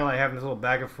RDA are kind of like having this little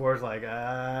back and forth. Like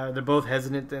they're both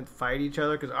hesitant to fight each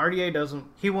other because RDA doesn't.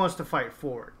 He wants to fight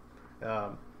forward.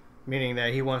 Meaning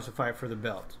that he wants to fight for the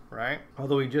belt, right?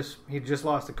 Although he just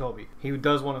lost to Kobe. He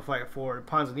does want to fight forward.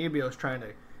 Ponzinibbio is trying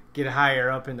to get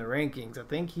higher up in the rankings. I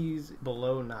think he's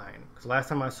below 9. Because last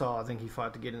time I saw, I think he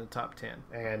fought to get in the top 10.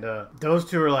 And those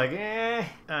two are like,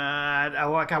 I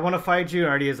want to fight you.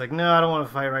 RD is like, no, I don't want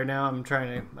to fight right now. I'm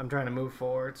trying to move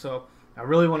forward. So I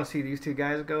really want to see these two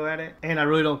guys go at it. And I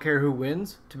really don't care who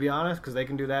wins, to be honest, because they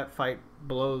can do that fight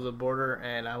below the border,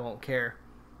 and I won't care.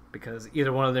 Because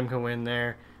either one of them can win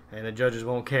there. And the judges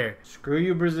won't care. Screw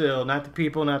you, Brazil. Not the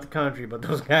people, not the country. But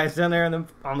those guys down there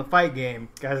on the fight game,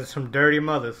 guys are some dirty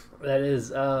mothers. That is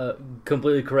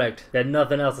completely correct. Got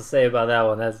nothing else to say about that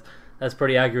one. That's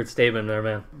pretty accurate statement there,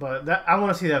 man. But I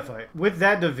want to see that fight. With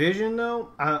that division, though,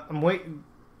 I'm waiting.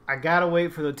 I gotta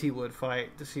wait for the T Wood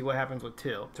fight to see what happens with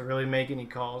Till to really make any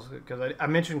calls. Because I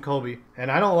mentioned Colby, and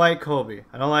I don't like Colby.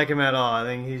 I don't like him at all. I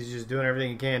think he's just doing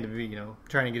everything he can to be,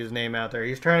 trying to get his name out there.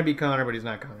 He's trying to be Conor, but he's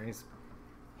not Conor.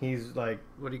 He's like,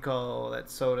 what do you call that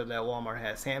soda that Walmart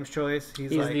has? Sam's Choice?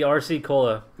 He's like, the RC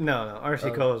Cola. No,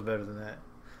 RC Cola is better than that.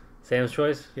 Sam's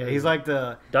Choice? Yeah, he's like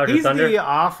Dr. Thunder? The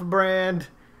off-brand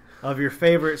of your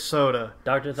favorite soda.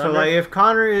 Dr. Thunder? So, like, if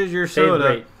Conor is your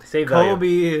soda, Save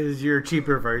Colby is your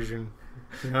cheaper version.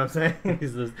 You know what I'm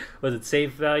saying? Was it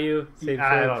safe value? Safe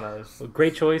I don't know.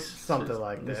 Great choice? Something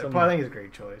like that. I think it's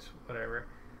great choice. Whatever.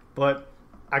 But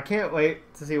I can't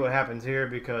wait to see what happens here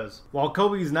because while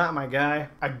Kobe's not my guy,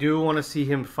 I do want to see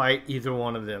him fight either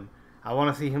one of them. I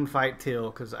want to see him fight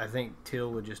Till because I think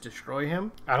Till would just destroy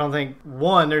him. I don't think,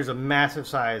 there's a massive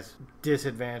size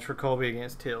disadvantage for Kobe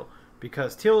against Till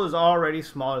because Till is already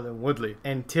smaller than Woodley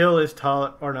and Till is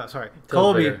taller,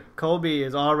 Kobe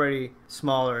is already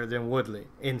smaller than Woodley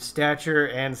in stature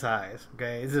and size.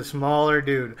 Okay, he's a smaller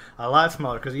dude, a lot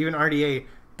smaller because even RDA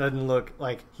doesn't look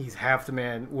like he's half the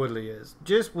man Woodley is.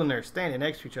 Just when they're standing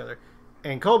next to each other.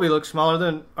 And Colby looks smaller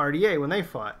than RDA when they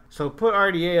fought. So put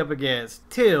RDA up against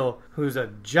Till, who's a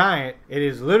giant. It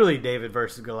is literally David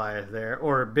versus Goliath there.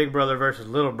 Or Big Brother versus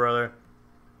Little Brother.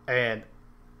 And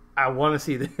I want to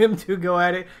see them two go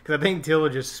at it. Because I think Till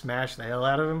would just smash the hell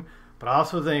out of him. But I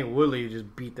also think Woodley would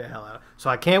just beat the hell out of him.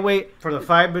 So I can't wait for the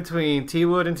fight between T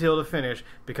Wood and Till to finish.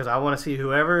 Because I want to see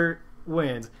whoever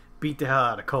wins beat the hell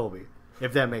out of Colby.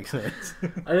 If that makes sense.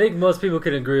 I think most people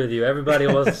can agree with you. Everybody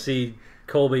wants to see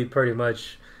Colby pretty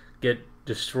much get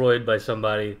destroyed by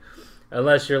somebody.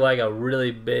 Unless you're like a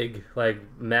really big like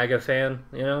MAGA fan,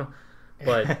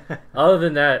 But other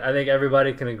than that, I think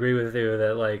everybody can agree with you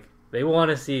that like they want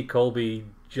to see Colby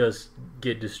just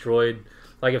get destroyed.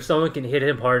 Like if someone can hit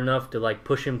him hard enough to like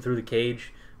push him through the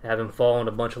cage and have him fall in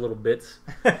a bunch of little bits.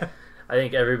 I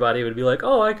think everybody would be like,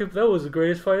 "Oh, that was the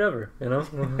greatest fight ever,"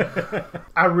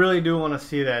 I really do want to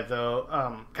see that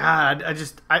though. God,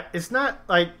 it's not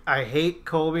like I hate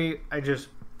Colby.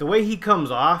 The way he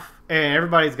comes off, and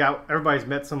everybody's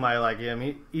met somebody like him.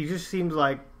 He just seems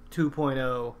like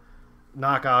 2.0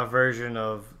 knockoff version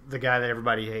of the guy that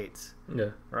everybody hates, Yeah.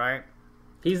 right?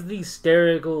 He's the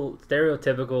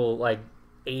stereotypical like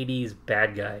 80s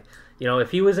bad guy. You know,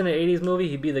 if he was in an 80s movie,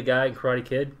 he'd be the guy in Karate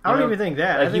Kid. I don't even think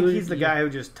that. Like, I think he's the guy who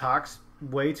just talks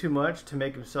way too much to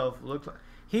make himself look like...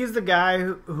 He's the guy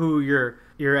who your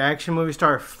action movie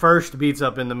star first beats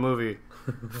up in the movie.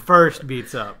 First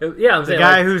beats up. Yeah, I'm the saying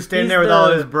guy like, who's standing there with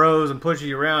all his bros and pushes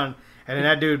you around, and then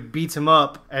that dude beats him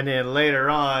up, and then later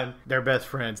on they're best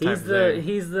friends. He's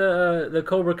the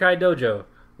Cobra Kai dojo.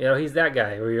 You know, he's that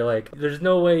guy where you're like, there's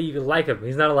no way you can like him.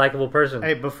 He's not a likable person.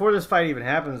 Hey, before this fight even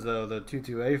happens, though, the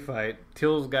 2-2A fight,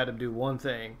 Till's got to do one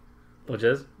thing. Which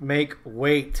is? Make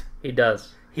weight. He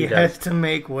does. He has to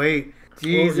make weight.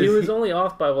 Jesus. Well, he was only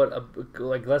off by,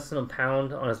 like less than a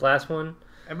pound on his last one.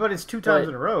 But it's 2 times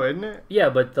in a row, isn't it? Yeah,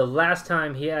 but the last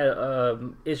time he had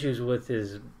issues with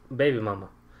his baby mama.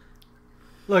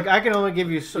 Look, I can only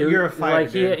give you... you're a fighter,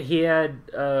 like he had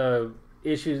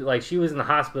issues, like she was in the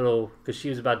hospital because she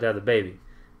was about to have the baby.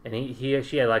 And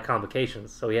she had like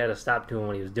complications, so he had to stop doing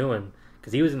what he was doing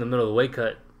because he was in the middle of the weight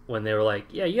cut when they were like,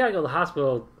 yeah, you gotta go to the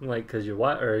hospital, like, because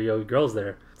your girl's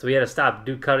there. So he had to stop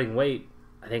cutting weight,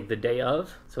 I think the day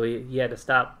of. So he had to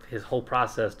stop his whole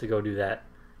process to go do that.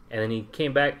 And then he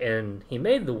came back and he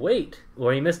made the weight.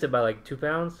 Well, he missed it by like 2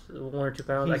 pounds, 1 or 2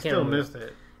 pounds. He I can't still remember. missed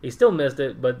it. He still missed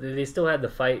it, but they still had the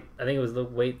fight. I think it was the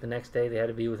weight the next day. They had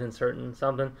to be within certain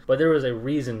something. But there was a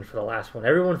reason for the last one.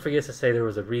 Everyone forgets to say there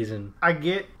was a reason. I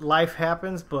get life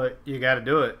happens, but you got to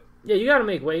do it. Yeah, you got to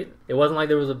make weight. It wasn't like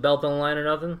there was a belt on the line or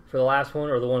nothing for the last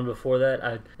one or the one before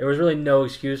that. There was really no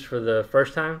excuse for the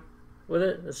first time with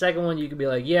it. The second one, you could be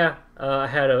like, yeah, I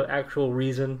had an actual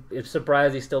reason. It's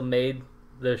surprised he still made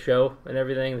the show and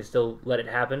everything. They still let it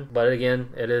happen. But again,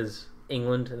 it is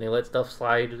England, and they let stuff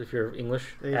slide if you're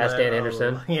English. Ask Dan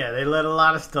Anderson. Yeah, they let a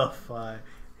lot of stuff fly.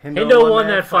 Hendo won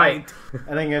that fight.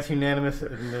 I think that's unanimous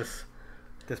in this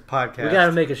podcast. We got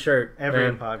to make a shirt.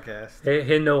 Every podcast.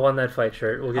 Hendo won that fight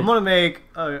shirt. I'm gonna make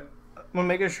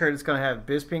a shirt. It's gonna have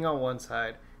Bisping on one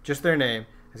side, just their name.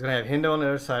 It's gonna have Hendo on the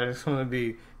other side. It's gonna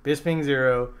be Bisping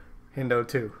 0, Hendo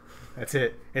 2. That's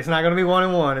it. It's not gonna be 1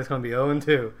 and 1. It's gonna be 0 and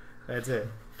 2. That's it.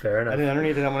 Fair enough. And then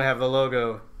underneath it, I'm gonna have the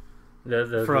logo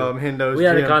from Hendo's. We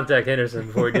had to contact Henderson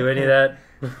before we do any of that.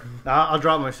 I'll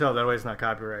drop it myself. That way, it's not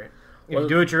copyright. If you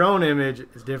do it your own image,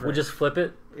 it's different. We'll just flip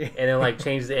it and then like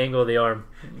change the angle of the arm.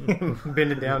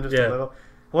 Bend it down just a little.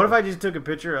 What if I just took a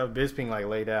picture of Bisping like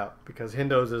laid out? Because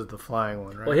Hendo's is the flying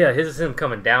one, right? Well, yeah, his is him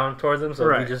coming down towards him. So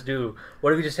right. If we just do,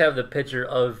 what if we just have the picture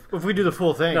of? If we do the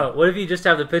full thing. No, what if you just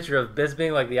have the picture of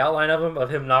Bisping, like the outline of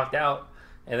him knocked out,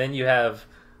 and then you have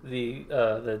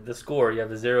the score. You have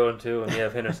the 0 and 2, and you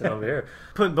have Henderson over here.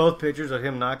 Put both pictures of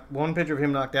him one picture of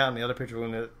him knocked out, and the other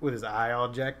picture with his eye all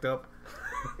jacked up.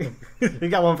 He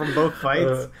got one from both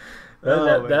fights.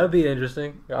 That would be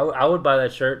interesting. I would buy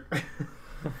that shirt.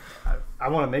 I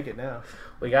want to make it now.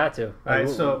 We got to. All right,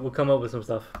 so we'll come up with some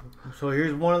stuff. So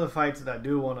here's one of the fights that I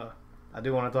do want to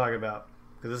talk about,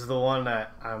 because this is the one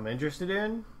that I'm interested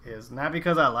in. Is not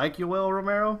because I like Yoel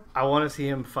Romero. I want to see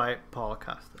him fight Paul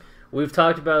Costa. We've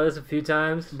talked about this a few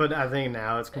times, but I think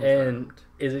now it's confirmed. And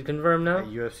is it confirmed now? At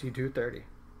UFC 230.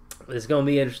 It's going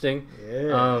to be interesting.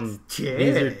 Yes.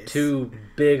 These are two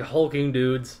big hulking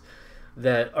dudes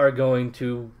that are going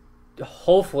to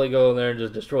hopefully go in there and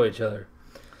just destroy each other.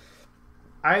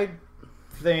 I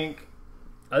think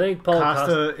Paul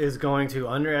Costa is going to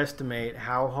underestimate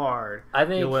how hard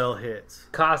Yoel hits.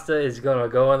 Costa is going to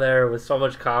go in there with so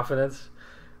much confidence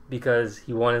because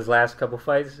he won his last couple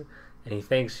fights, and he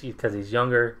thinks because he's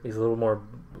younger, he's a little more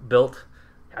built.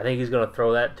 I think he's going to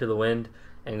throw that to the wind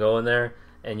and go in there.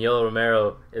 And Yoel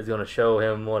Romero is going to show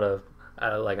him what a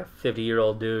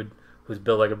 50-year-old dude who's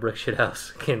built like a brick shit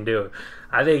house can do.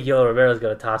 I think Yoel Romero is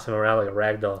going to toss him around like a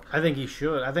rag doll. I think he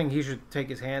should. I think he should take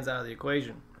his hands out of the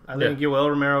equation. I think Yoel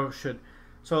Romero should.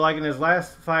 So, like in his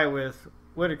last fight with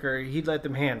Whitaker, he'd let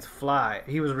them hands fly.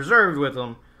 He was reserved with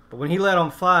them, but when he let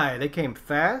them fly, they came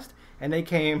fast, and they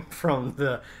came from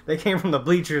the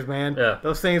bleachers, man. Yeah.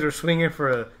 Those things were swinging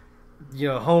for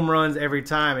home runs every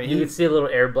time. And you could see a little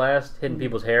air blast hitting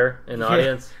people's hair in the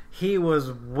audience. He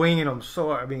was winging them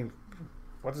so. I mean,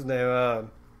 what's his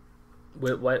name?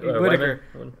 Whitaker.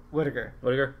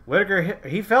 Whitaker.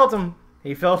 He felt him.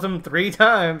 He felt him 3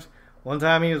 times. One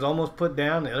time he was almost put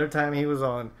down. The other time he was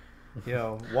on,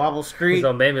 Wobble Street. He was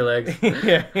on baby legs.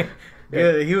 yeah,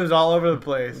 he was all over the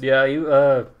place. Yeah,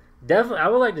 definitely. I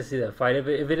would like to see that fight. If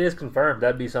it is confirmed,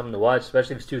 that'd be something to watch.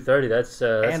 Especially if it's 230. That's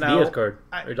Diaz card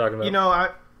you're talking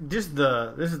about. This is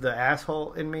the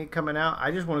asshole in me coming out.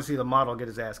 I just want to see the model get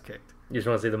his ass kicked. You just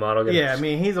want to see the model get Yeah, I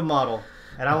mean, he's a model.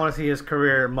 And I want to see his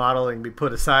career modeling be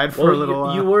put aside for a little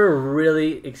while. You were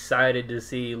really excited to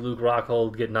see Luke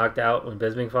Rockhold get knocked out when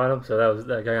Bisping fought him, so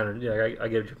I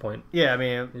get your point. Yeah, I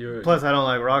mean, plus I don't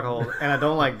like Rockhold, and I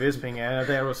don't like Bisping, and I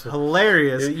think it was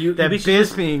hilarious that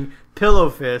Bisping pillow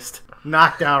fist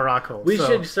knocked out Rockhold. We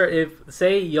should start,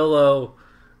 say YOLO.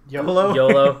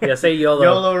 YOLO? Yeah, say YOLO.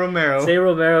 YOLO Romero. Say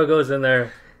Romero goes in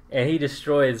there, and he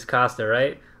destroys Costa,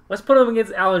 right? Let's put him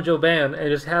against Alan Joban and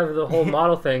just have the whole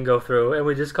model thing go through, and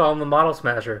we just call him the Model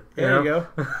Smasher. There you go.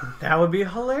 That would be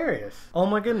hilarious. Oh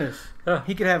my goodness. Huh.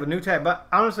 He could have a new tag. But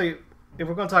honestly, if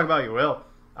we're going to talk about Yoel,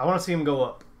 I want to see him go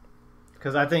up.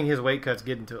 Because I think his weight cut's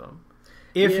getting to him.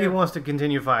 If he wants to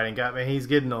continue fighting, he's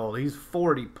getting old. He's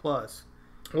 40 plus.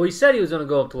 Well, he said he was going to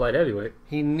go up to light heavyweight.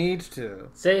 He needs to.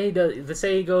 Say he does.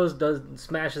 Say he goes,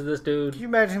 smashes this dude. Can you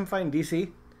imagine him fighting DC?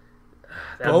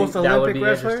 Both Olympic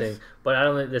wrestlers? Interesting. But I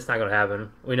don't think that's not going to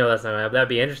happen. We know that's not going to happen. That'd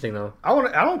be interesting, though. I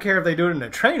don't care if they do it in a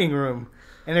training room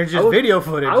and there's just video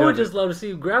footage. I would just love to see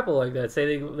you grapple like that.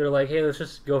 Say they're like, hey, let's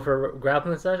just go for a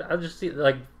grappling session. I'll just see,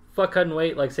 like, fuck cutting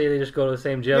weight. Like, say they just go to the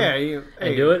same gym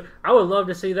and do it. I would love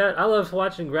to see that. I love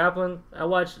watching grappling. I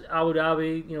watched Abu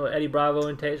Dhabi, Eddie Bravo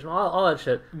and Tate, all that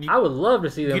shit. I would love to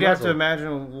see them. You'd have to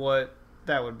imagine what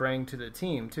that would bring to the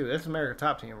team, too. That's America's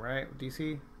Top Team, right?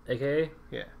 DC? AKA?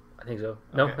 Yeah. I think so.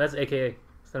 No, that's AKA.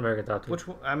 It's not American Top Team. Which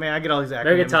one? I mean, I get all these acronyms.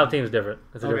 American Top Team is different.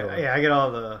 It's a different one. Yeah, I get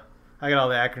all the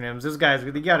acronyms. This guy's,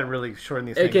 you got to really shorten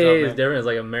these AKA things up, is different. It's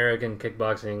like American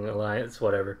Kickboxing Alliance,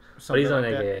 whatever. Something but he's on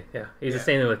like AKA. Yeah, he's the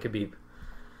same thing with Khabib.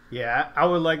 Yeah, I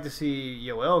would like to see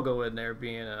Yoel go in there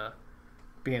being an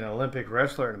Olympic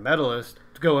wrestler and a medalist,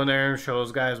 to go in there and show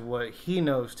those guys what he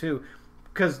knows too.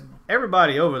 Because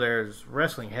everybody over there is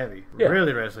wrestling heavy. Yeah.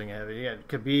 Really wrestling heavy. You got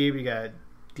Khabib, you got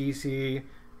DC,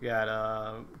 you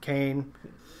got Kane,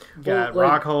 you got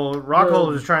Rockhold.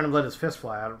 Rockhold is trying to let his fist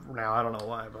fly out now. I don't know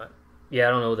why, but yeah,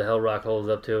 I don't know what the hell Rockhold's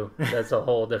up to. That's a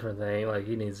whole different thing. Like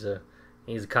he needs to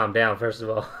calm down first of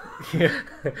all. Yeah.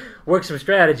 Work some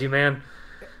strategy, man.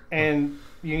 And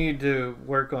you need to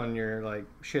work on your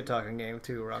shit talking game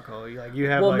too, Rockhold. You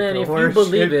have man, if you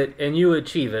believe it and you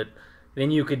achieve it,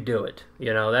 then you could do it.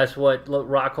 That's what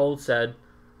Rockhold said.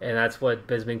 And that's what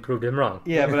Bisping proved him wrong.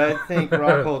 Yeah, but I think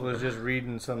Rockhold was just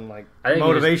reading some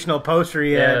motivational poster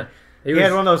he had. He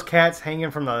had one of those cats hanging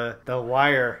from the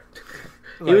wire.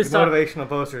 He was motivational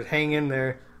posters hanging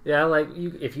there. Yeah,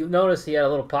 if you notice, he had a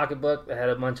little pocketbook that had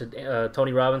a bunch of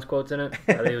Tony Robbins quotes in it.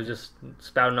 He was just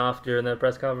spouting off during the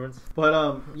press conference. But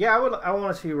I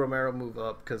want to see Romero move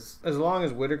up because as long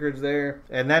as Whitaker's there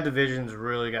and that division's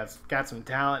really got some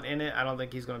talent in it, I don't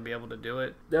think he's going to be able to do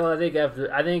it. No, I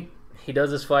think he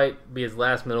does this fight, be his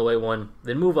last middleweight one,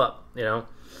 then move up,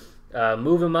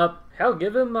 move him up. Hell,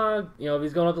 give him, if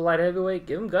he's going up to light heavyweight,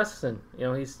 give him Gustafson.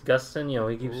 He's Gustafson,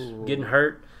 he keeps getting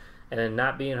hurt and then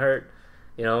not being hurt.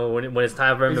 When it's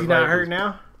time for him to fight. Is he not hurt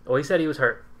now? Well, he said he was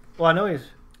hurt. Well, I know he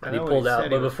pulled out.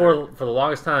 But for the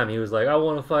longest time, he was like, I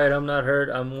want to fight, I'm not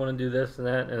hurt, I want to do this and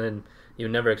that. And then he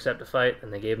would never accept a fight,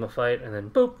 and they gave him a fight, and then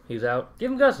boop, he's out.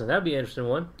 Give him Gustafson. That'd be an interesting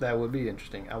one. That would be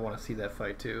interesting. I want to see that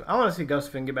fight too. I want to see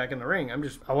Gustafson get back in the ring.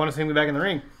 I want to see him get back in the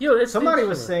ring. Somebody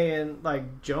was saying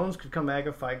Jones could come back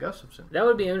and fight Gustafson. That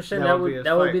would be interesting. That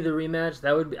would be the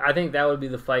rematch. I think that would be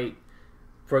the fight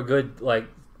for a good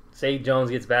say Jones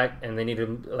gets back and they need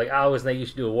him. I always think you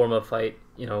should do a warm up fight.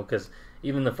 Because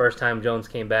even the first time Jones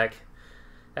came back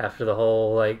after the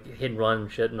whole hit and run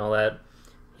shit and all that,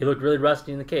 he looked really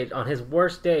rusty in the cage. On his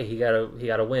worst day, he got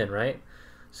a win, right?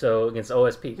 So against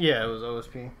OSP. Yeah, it was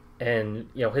OSP. And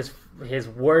his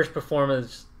worst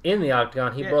performance in the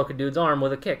octagon, he broke a dude's arm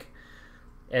with a kick,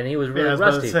 and he was really rusty. I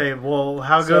was about to say, well,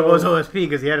 how good was OSP?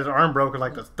 Because he had his arm broken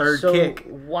the third kick.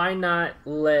 Why not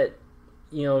let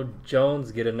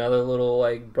Jones get another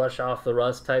little brush off the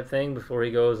rust type thing before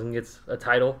he goes and gets a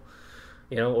title,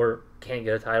 or can't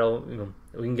get a title.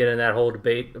 We can get in that whole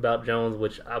debate about Jones,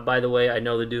 which by the way, I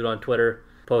know the dude on Twitter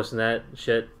posting that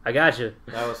shit. I got you.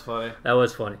 That was funny. That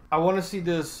was funny. I want to see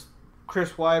this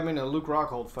Chris Weidman and Luke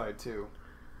Rockhold fight too.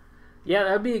 Yeah,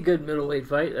 that'd be a good middleweight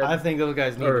fight. I think those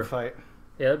guys need to fight.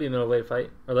 Yeah, that'd be a middleweight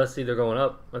fight. Or let's see, they're going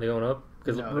up. Are they going up?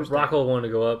 Because Rockhold wanted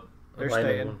to go up. They're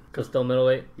staying. So still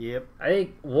middleweight? Yep. I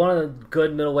think one of the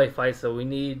good middleweight fights that we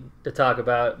need to talk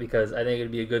about, because I think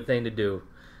it'd be a good thing to do,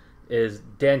 is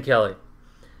Dan Kelly.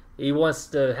 He wants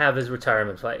to have his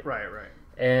retirement fight. Right.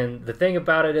 And the thing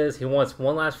about it is he wants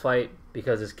one last fight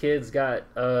because his kid's got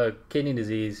kidney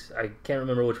disease. I can't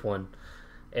remember which one.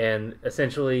 And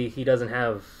essentially he doesn't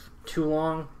have too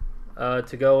long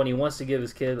to go, and he wants to give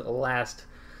his kid a last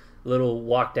little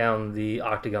walk down the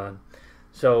octagon.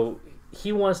 So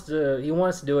he wants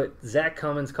to do it. Zach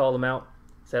Cummins called him out,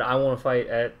 said I want to fight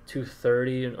at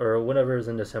 2:30 or whatever is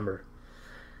in December.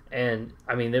 And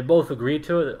I mean, they both agreed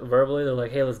to it verbally. They're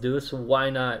like, hey, let's do this. So why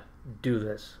not do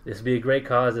this? This would be a great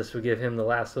cause. This would give him the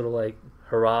last little like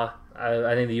hurrah.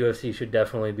 I think the UFC should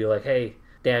definitely be like, hey,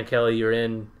 Dan Kelly, you're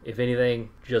in, if anything,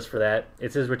 just for that.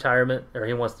 It's his retirement, or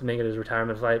he wants to make it his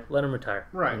retirement fight. Let him retire.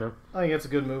 Right. You know? I think it's a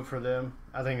good move for them.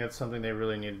 I think that's something they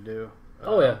really need to do.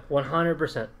 Oh, yeah,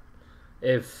 100%.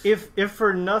 If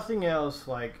for nothing else,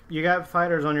 like, you got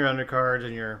fighters on your undercards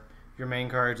and your main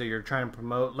cards that you're trying to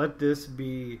promote, let this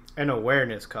be an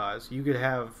awareness cause. You could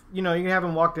have, you can have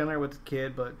them walk down there with the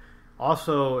kid, but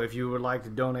also, if you would like to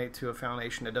donate to a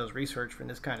foundation that does research for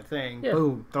this kind of thing,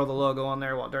 boom, throw the logo on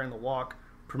there during the walk.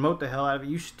 Promote the hell out of it.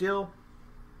 You still,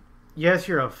 yes,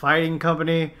 you're a fighting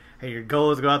company, and your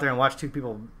goal is to go out there and watch two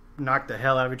people knock the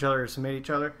hell out of each other or submit each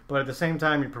other. But at the same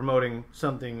time, you're promoting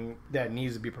something that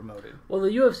needs to be promoted. Well,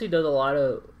 the UFC does a lot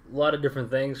of different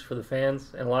things for the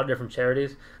fans and a lot of different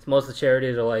charities. Most of the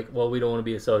charities are like, well, we don't want to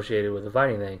be associated with the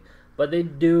fighting thing. But they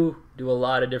do a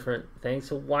lot of different things.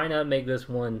 So why not make this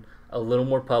one a little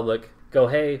more public? Go,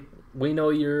 hey, we know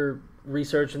you're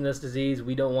researching this disease.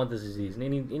 We don't want this disease.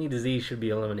 And any disease should be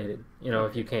eliminated,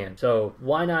 if you can. So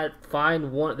why not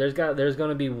find one? There's going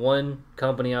to be one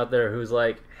company out there who's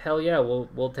like, hell yeah,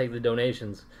 we'll take the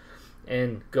donations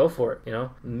and go for it.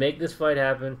 Make this fight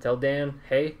happen. Tell Dan,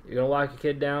 hey, you're gonna lock your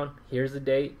kid down. Here's the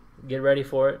date. Get ready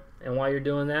for it. And while you're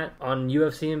doing that, on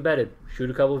UFC Embedded, shoot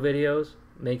a couple videos.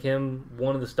 Make him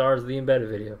one of the stars of the embedded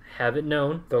video. Have it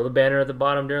known. Throw the banner at the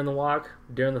bottom during the walk,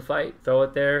 during the fight. Throw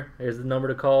it there. Here's the number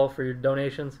to call for your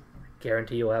donations.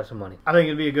 Guarantee you'll have some money. I think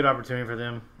it'd be a good opportunity for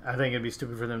them. I think it'd be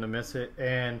stupid for them to miss it.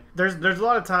 And there's a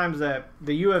lot of times that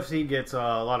the UFC gets a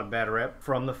lot of bad rep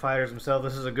from the fighters themselves.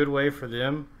 This is a good way for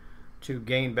them to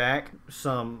gain back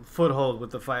some foothold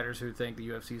with the fighters who think the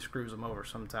UFC screws them over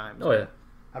sometimes. Oh, yeah.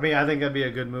 I mean, I think that'd be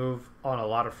a good move on a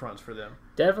lot of fronts for them.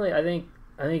 Definitely, I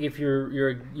think if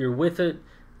you're with it,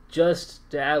 just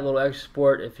to add a little extra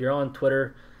support, if you're on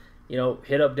Twitter,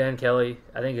 hit up Dan Kelly.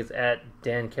 I think it's at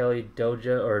Dan Kelly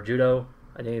Doja or Judo.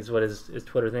 I think it's what his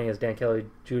Twitter thing is, Dan Kelly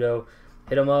Judo.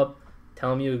 Hit him up.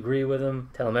 Tell him you agree with him.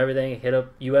 Tell him everything. Hit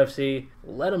up UFC.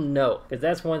 Let him know, because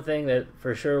that's one thing that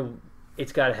for sure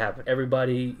it's got to happen.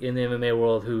 Everybody in the MMA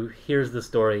world who hears the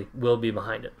story will be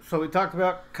behind it. So we talked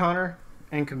about Conor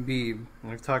and Khabib.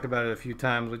 We've talked about it a few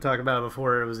times. We talked about it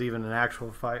before it was even an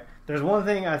actual fight. There's one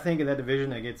thing I think in that division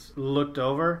that gets looked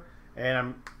over,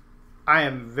 and I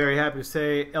am very happy to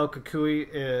say El Kukui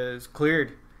is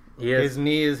cleared. His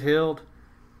knee is healed.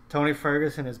 Tony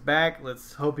Ferguson is back.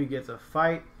 Let's hope he gets a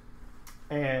fight.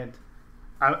 And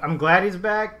I'm glad he's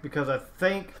back, because I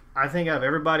think out of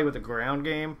everybody with the ground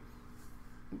game,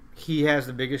 he has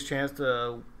the biggest chance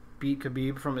to beat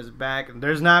Khabib from his back. And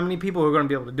there's not many people who are going to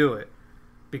be able to do it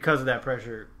because of that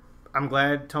pressure. I'm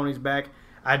glad Tony's back.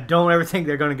 I don't ever think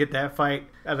they're going to get that fight.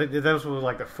 I think this was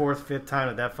like the fourth, fifth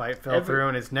time that fight fell through,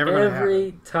 and it's never going to happen.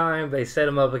 Every time they set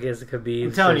him up against Khabib,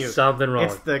 I'm telling you, something wrong.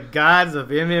 It's the gods of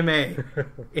MMA.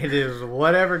 It is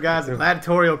whatever gods of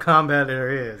gladiatorial combat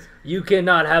there is. You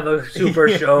cannot have a super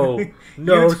show.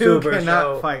 No you two super cannot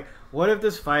show. fight. What if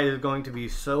this fight is going to be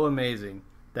so amazing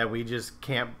that we just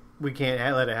can't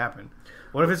let it happen?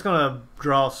 What if it's going to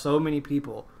draw so many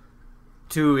people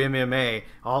to MMA,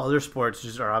 all other sports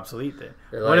just are obsolete then?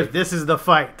 What if this is the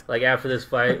fight? Like after this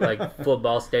fight, like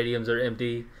football stadiums are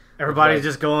empty. Everybody's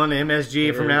just going to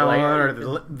MSG from now on, or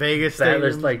the Vegas stadium.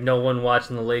 There's like no one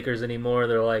watching the Lakers anymore.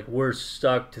 They're like, we're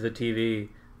stuck to the TV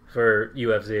for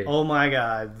UFC. Oh my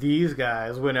God, these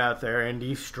guys went out there and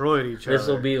destroyed each other. This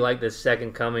will be like the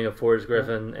second coming of Forrest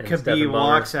Griffin and Khabib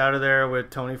walks out of there with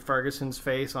Tony Ferguson's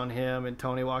face on him, and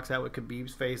Tony walks out with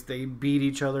Khabib's face. They beat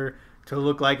each other to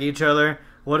look like each other.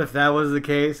 What if that was the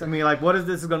case? I mean, like, what if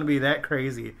this is going to be that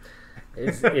crazy?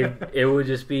 It would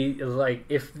just be like,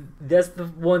 if that's the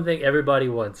one thing everybody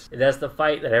wants. That's the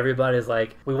fight that everybody's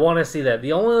like, we want to see that.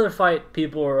 The only other fight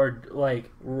people are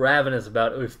like ravenous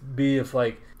about would be if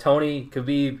like Tony,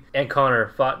 Khabib, and Conor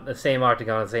fought in the same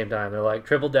octagon at the same time. They're like,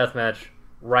 triple death match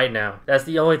right now. That's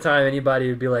the only time anybody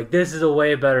would be like, this is a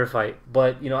way better fight.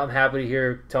 But I'm happy to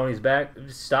hear Tony's back.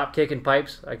 Stop kicking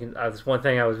pipes. That's one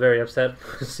thing I was very upset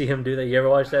to see him do that. You ever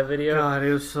watch that video? God,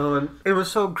 it was so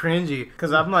cringy,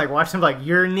 because I'm like watching him like,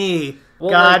 your knee. Well,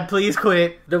 God, like, please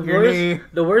quit.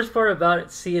 The worst part about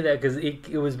it, seeing that, because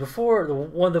it was before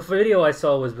the video I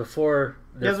saw was before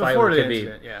the fight with Khabib.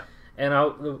 Incident, yeah. And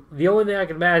the only thing I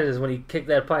can imagine is when he kicked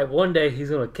that pipe, one day he's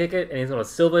going to kick it and he's going to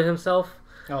Silva himself.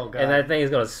 Oh, God. And that thing is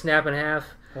going to snap in half.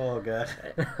 Oh god.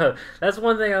 That's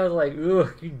one thing I was like,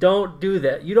 ugh, you don't do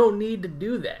that. You don't need to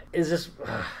do that. It's just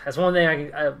that's one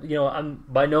thing I'm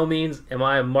by no means am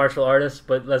I a martial artist,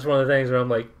 but that's one of the things where I'm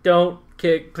like, don't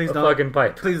kick a fucking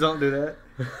pipe. Please don't do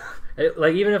that.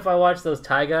 Like even if I watch those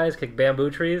Thai guys kick bamboo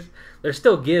trees, there's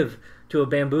still give to a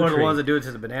bamboo tree. Or the ones that do it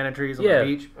to the banana trees on the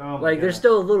beach. Oh my there's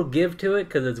still a little give to it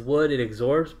because it's wood, it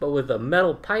absorbs. But with a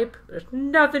metal pipe, there's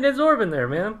nothing absorbing there,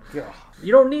 man. Yeah.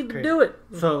 You don't need to do it.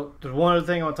 So there's one other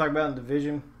thing I want to talk about in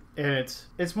division, and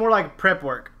it's more like prep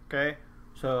work. Okay,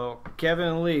 so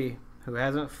Kevin Lee, who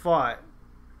hasn't fought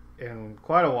in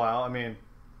quite a while, I mean,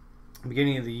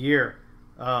 beginning of the year,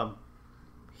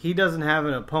 he doesn't have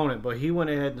an opponent, but he went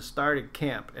ahead and started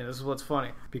camp. And this is what's funny,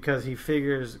 because he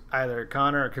figures either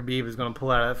Conor or Khabib is going to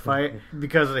pull out of that fight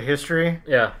because of the history.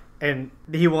 Yeah. And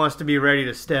he wants to be ready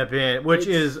to step in, which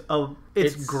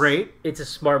it's great. It's a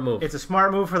smart move. It's a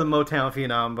smart move for the Motown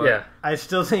Phenom, but I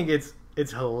still think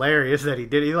it's hilarious that he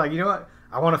did it. He's like, you know what?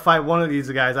 I want to fight one of these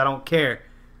guys. I don't care.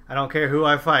 I don't care who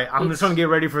I fight. I'm just going to get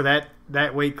ready for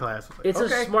that weight class. It's a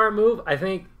smart move. I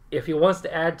think if he wants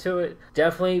to add to it,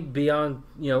 definitely be on,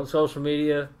 social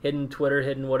media, hidden Twitter,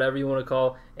 hidden whatever you want to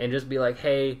call, and just be like,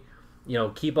 hey,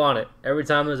 keep on it. Every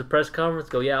time there's a press conference,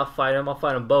 go, yeah, I'll fight him. I'll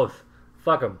fight them both.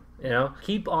 Fuck them.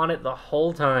 Keep on it the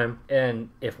whole time. And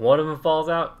if one of them falls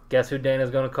out, guess who Dana's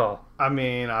going to call? I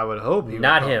mean, I would hope he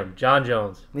Not him, John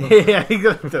Jones. Yeah, he's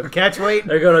going to catch weight.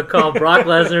 They're going to call Brock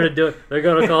Lesnar to do it. They're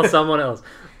going to call someone else.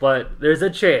 But there's a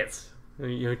chance.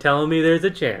 You're telling me there's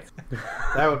a chance.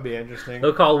 That would be interesting.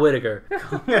 They'll call Whitaker.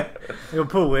 You'll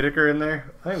put Whitaker in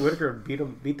there. I think Whitaker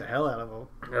would beat the hell out of him.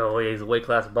 Oh, yeah, he's a weight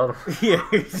class above him. Yeah,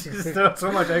 he's just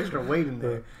so much extra weight in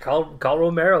there. Call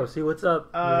Romero. See what's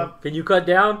up. Can you cut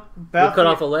down? We'll cut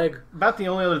off a leg. About the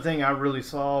only other thing I really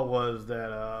saw was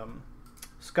that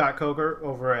Scott Coker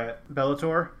over at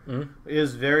Bellator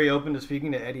is very open to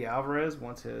speaking to Eddie Alvarez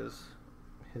once his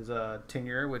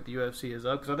tenure with the UFC is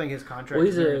up, because I think his contract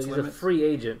he's a free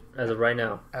agent as of right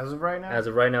now. As of right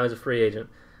now, he's a free agent.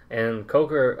 And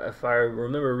Coker, if I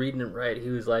remember reading it right, he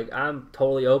was like, I'm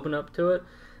totally open up to it.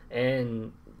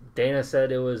 And Dana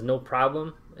said it was no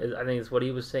problem. I think it's what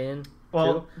he was saying.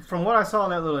 Well, from what I saw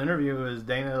in that little interview, is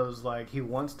Dana was like, he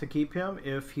wants to keep him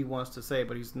if he wants to say,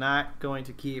 but he's not going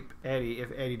to keep Eddie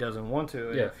if Eddie doesn't want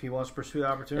to. Yeah. If he wants to pursue the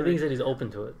opportunity. I think he said he's open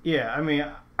to it. Yeah, I mean,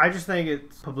 I just think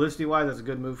it's publicity-wise, it's a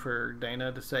good move for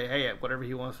Dana to say, hey, whatever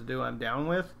he wants to do, I'm down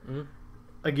with. Mm-hmm.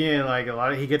 Again,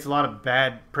 like he gets a lot of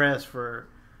bad press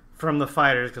from the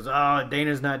fighters because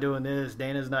Dana's not doing this,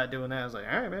 Dana's not doing that. I was like,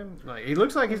 all right, man. Like, he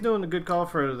looks like he's doing a good call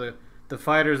for the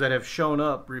fighters that have shown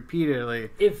up repeatedly,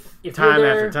 if time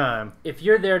after time. If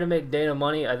you're there to make Dana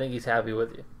money, I think he's happy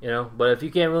with you. But if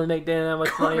you can't really make Dana that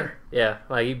much money,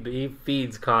 like he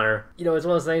feeds Conor. It's one of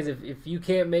those things. If you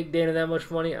can't make Dana that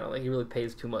much money, I don't think he really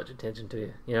pays too much attention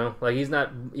to you. Like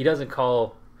he doesn't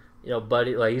call,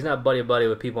 buddy. Like he's not buddy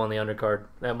with people on the undercard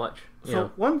that much.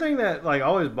 So one thing that like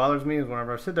always bothers me is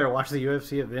whenever I sit there and watch the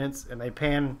UFC events and they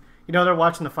pan, they're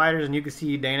watching the fighters and you can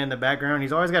see Dana in the background.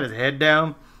 He's always got his head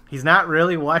down. He's not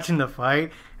really watching the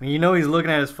fight. I mean, he's looking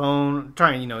at his phone,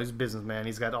 trying, he's a businessman.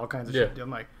 He's got all kinds of shit. I'm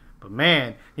like, but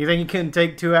man, you think you couldn't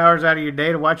take 2 hours out of your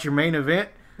day to watch your main event?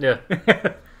 Yeah.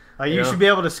 You should be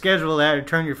able to schedule that or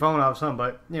turn your phone off some,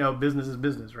 but, business is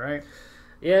business, right?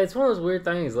 Yeah, it's one of those weird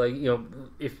things. Like,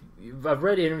 if I've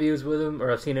read interviews with him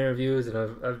or I've seen interviews and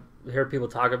I've heard people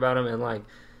talk about him and, like,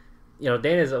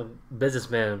 Dana's a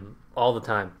businessman all the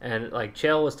time. And, like,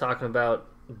 Chael was talking about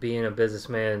being a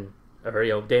businessman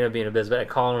or Dana being a businessman,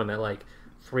 calling him at like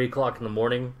 3 o'clock in the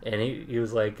morning, and he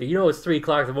was like, it's 3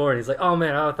 o'clock in the morning. He's like, oh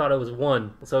man, I thought it was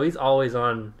 1. So he's always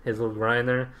on his little grind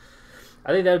there.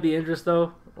 I think that'd be interesting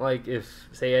though. Like if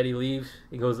say Eddie leaves,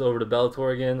 he goes over to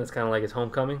Bellator again. That's kind of like his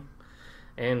homecoming,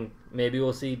 and maybe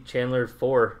we'll see Chandler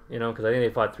 4. Because I think they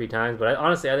fought 3 times. But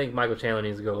honestly, I think Michael Chandler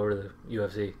needs to go over to the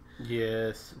UFC.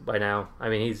 Yes. By now, I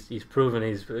mean he's proven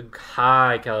he's a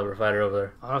high caliber fighter over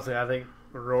there. Honestly, I think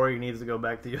Rory needs to go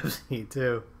back to UFC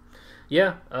too.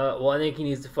 Yeah, I think he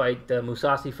needs to fight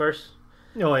Mousasi first.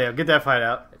 Oh yeah, get that fight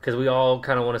out because we all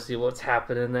kind of want to see what's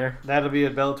happening there. That'll be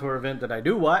a Bellator event that I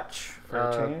do watch for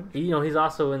a change. He's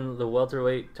also in the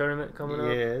welterweight tournament coming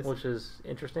up, which is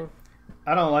interesting.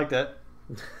 I don't like that.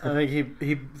 I think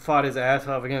he fought his ass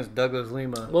off against Douglas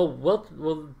Lima. Well,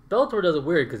 Bellator does it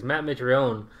weird because Matt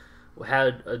Mitrione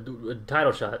had a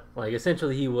title shot. Like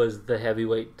essentially, he was the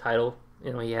heavyweight title.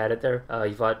 He had it there.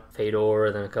 He fought Fedor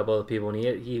and then a couple other people, and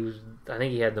he was. I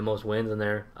think he had the most wins in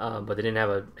there, but they didn't have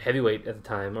a heavyweight at the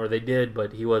time, or they did,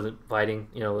 but he wasn't fighting.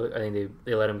 I think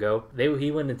they let him go.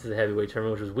 He went into the heavyweight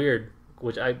tournament, which was weird,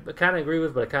 which I kind of agree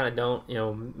with, but I kind of don't.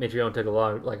 Mitrione took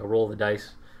a roll of the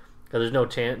dice because there's no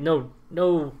chance,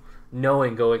 no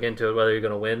knowing going into it whether you're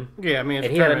going to win. Yeah, I mean, it's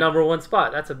and he had a #1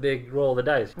 spot. That's a big roll of the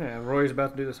dice. Yeah, Roy's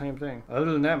about to do the same thing.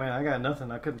 Other than that, man, I got nothing.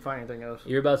 I couldn't find anything else. You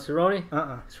hear about Cerrone?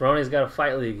 Cerrone's got a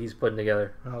fight league he's putting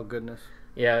together. Oh, goodness.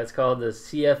 Yeah, it's called the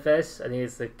CFS. I think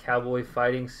it's the Cowboy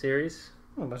Fighting Series.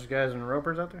 Oh, a bunch of guys and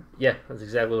ropers out there? Yeah, that's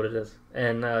exactly what it is.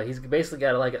 And he's basically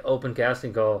got like an open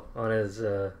casting call on his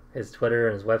Twitter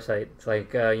and his website. It's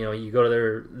like, you go to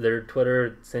their Twitter,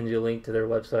 it sends you a link to their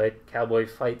website,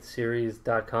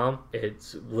 cowboyfightseries.com.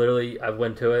 It's literally, I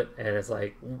went to it, and it's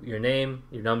like your name,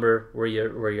 your number, where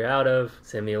you're out of,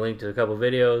 send me a link to a couple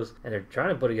videos, and they're trying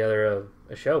to put together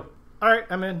a show. All right,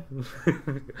 I'm in.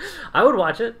 I would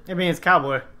watch it. I mean, it's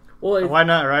Cowboy. Well, why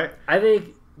not, right? I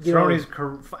think Cerrone's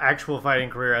actual fighting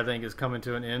career, I think, is coming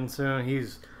to an end soon.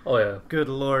 Oh yeah, good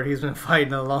lord, he's been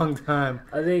fighting a long time.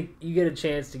 I think you get a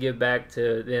chance to give back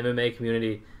to the MMA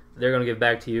community. They're going to give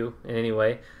back to you in any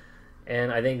way.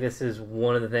 And I think this is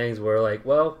one of the things where, like,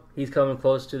 well, he's coming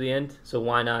close to the end, so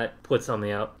why not put something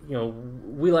out?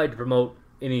 We like to promote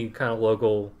any kind of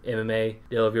local MMA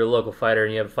deal. If you're a local fighter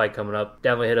and you have a fight coming up,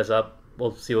 definitely hit us up.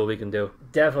 We'll see what we can do.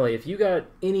 Definitely, if you got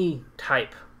any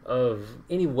type of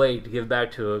any way to give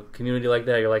back to a community like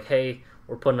that, you're like, hey,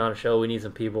 we're putting on a show, we need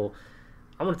some people,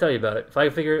 I'm going to tell you about it.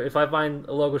 If I find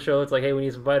a local show, it's like, hey, we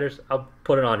need some fighters, I'll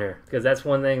put it on here. Because that's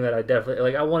one thing that I definitely,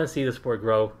 like, I want to see the sport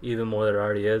grow even more than it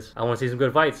already is. I want to see some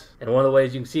good fights. And one of the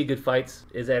ways you can see good fights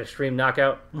is at Extreme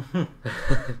Knockout.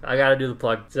 I got to do the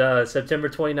plug. It's September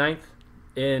 29th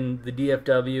in the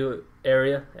DFW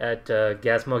area at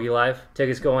Gas Monkey Live.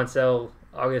 Tickets go on sale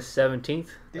August 17th.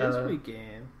 This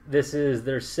weekend. This is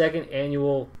their second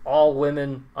annual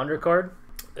all-women undercard.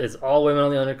 It's all women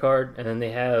on the undercard, and then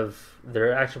they have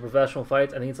their actual professional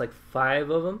fights. I think it's like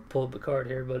 5 of them. Pull up the card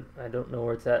here, but I don't know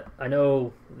where it's at. I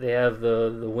know they have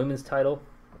the women's title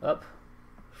up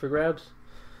for grabs,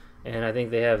 and I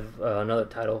think they have another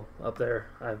title up there.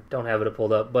 I don't have it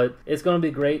pulled up, but it's going to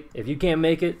be great. If you can't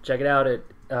make it, check it out at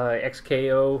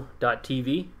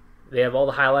xko.tv. They have all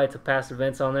the highlights of past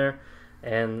events on there.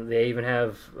 And they even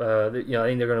have, I think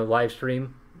they're going to live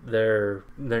stream their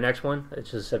next one.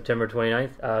 It's just September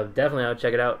 29th. Definitely, I'll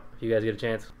check it out if you guys get a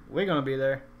chance. We're going to be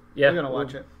there. Yeah, we're going to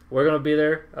watch it. We're going to be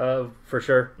there for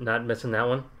sure. Not missing that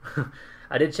one.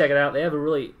 I did check it out. They have a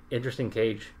really interesting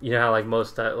cage. You know how like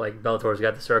most like Bellator's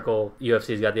got the circle,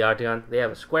 UFC's got the octagon. They have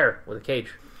a square with a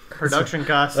cage. Production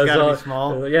costs got to be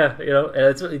small. Yeah,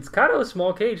 and it's kind of a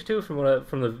small cage too from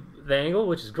the angle,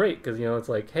 which is great because it's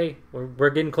like, hey, we're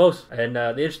getting close. And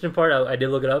the interesting part, I did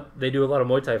look it up. They do a lot of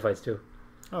Muay Thai fights too.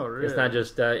 Oh, really? It's not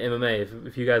just MMA.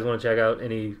 If you guys want to check out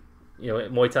any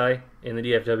Muay Thai in the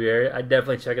DFW area, I'd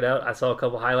definitely check it out. I saw a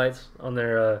couple highlights on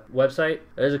their website.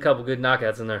 There's a couple good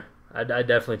knockouts in there. I'd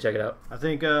definitely check it out. I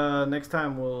think next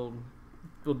time we'll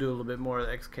do a little bit more of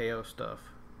the XKO stuff.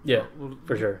 Yeah,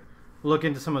 for sure. Look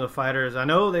into some of the fighters. I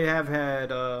know they have had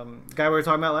the guy we were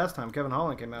talking about last time, Kevin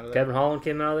Holland, came out of there. Kevin Holland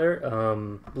came out of there. I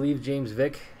believe James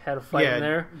Vick had a fight in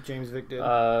there. James Vick did.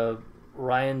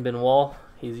 Ryan Benoit,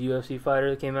 he's a UFC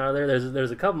fighter that came out of there. There's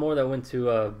a couple more that went to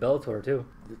Bellator too.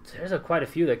 There's quite a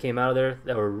few that came out of there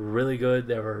that were really good.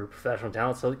 That were professional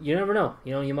talent. So you never know.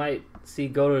 You might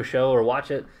go to a show or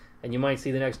watch it, and you might see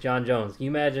the next John Jones. You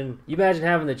imagine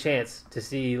having the chance to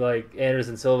see like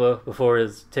Anderson Silva before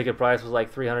his ticket price was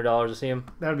like $300 to see him.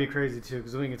 That would be crazy too,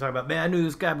 because we can talk about, man, I knew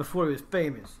this guy before he was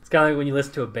famous. It's kind of like when you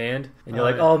listen to a band and you're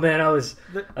like, oh man, I was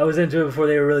into it before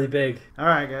they were really big. All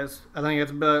right, guys, I think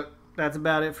that's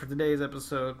about it for today's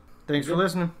episode. Thanks for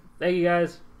listening. Thank you,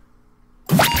 guys.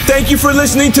 Thank you for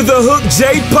listening to the Hook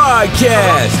J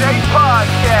Podcast.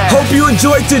 Hope you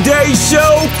enjoyed today's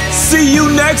show. See you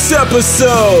next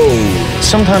episode.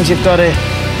 Sometimes you've got to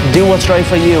do what's right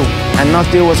for you and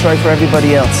not do what's right for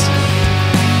everybody else.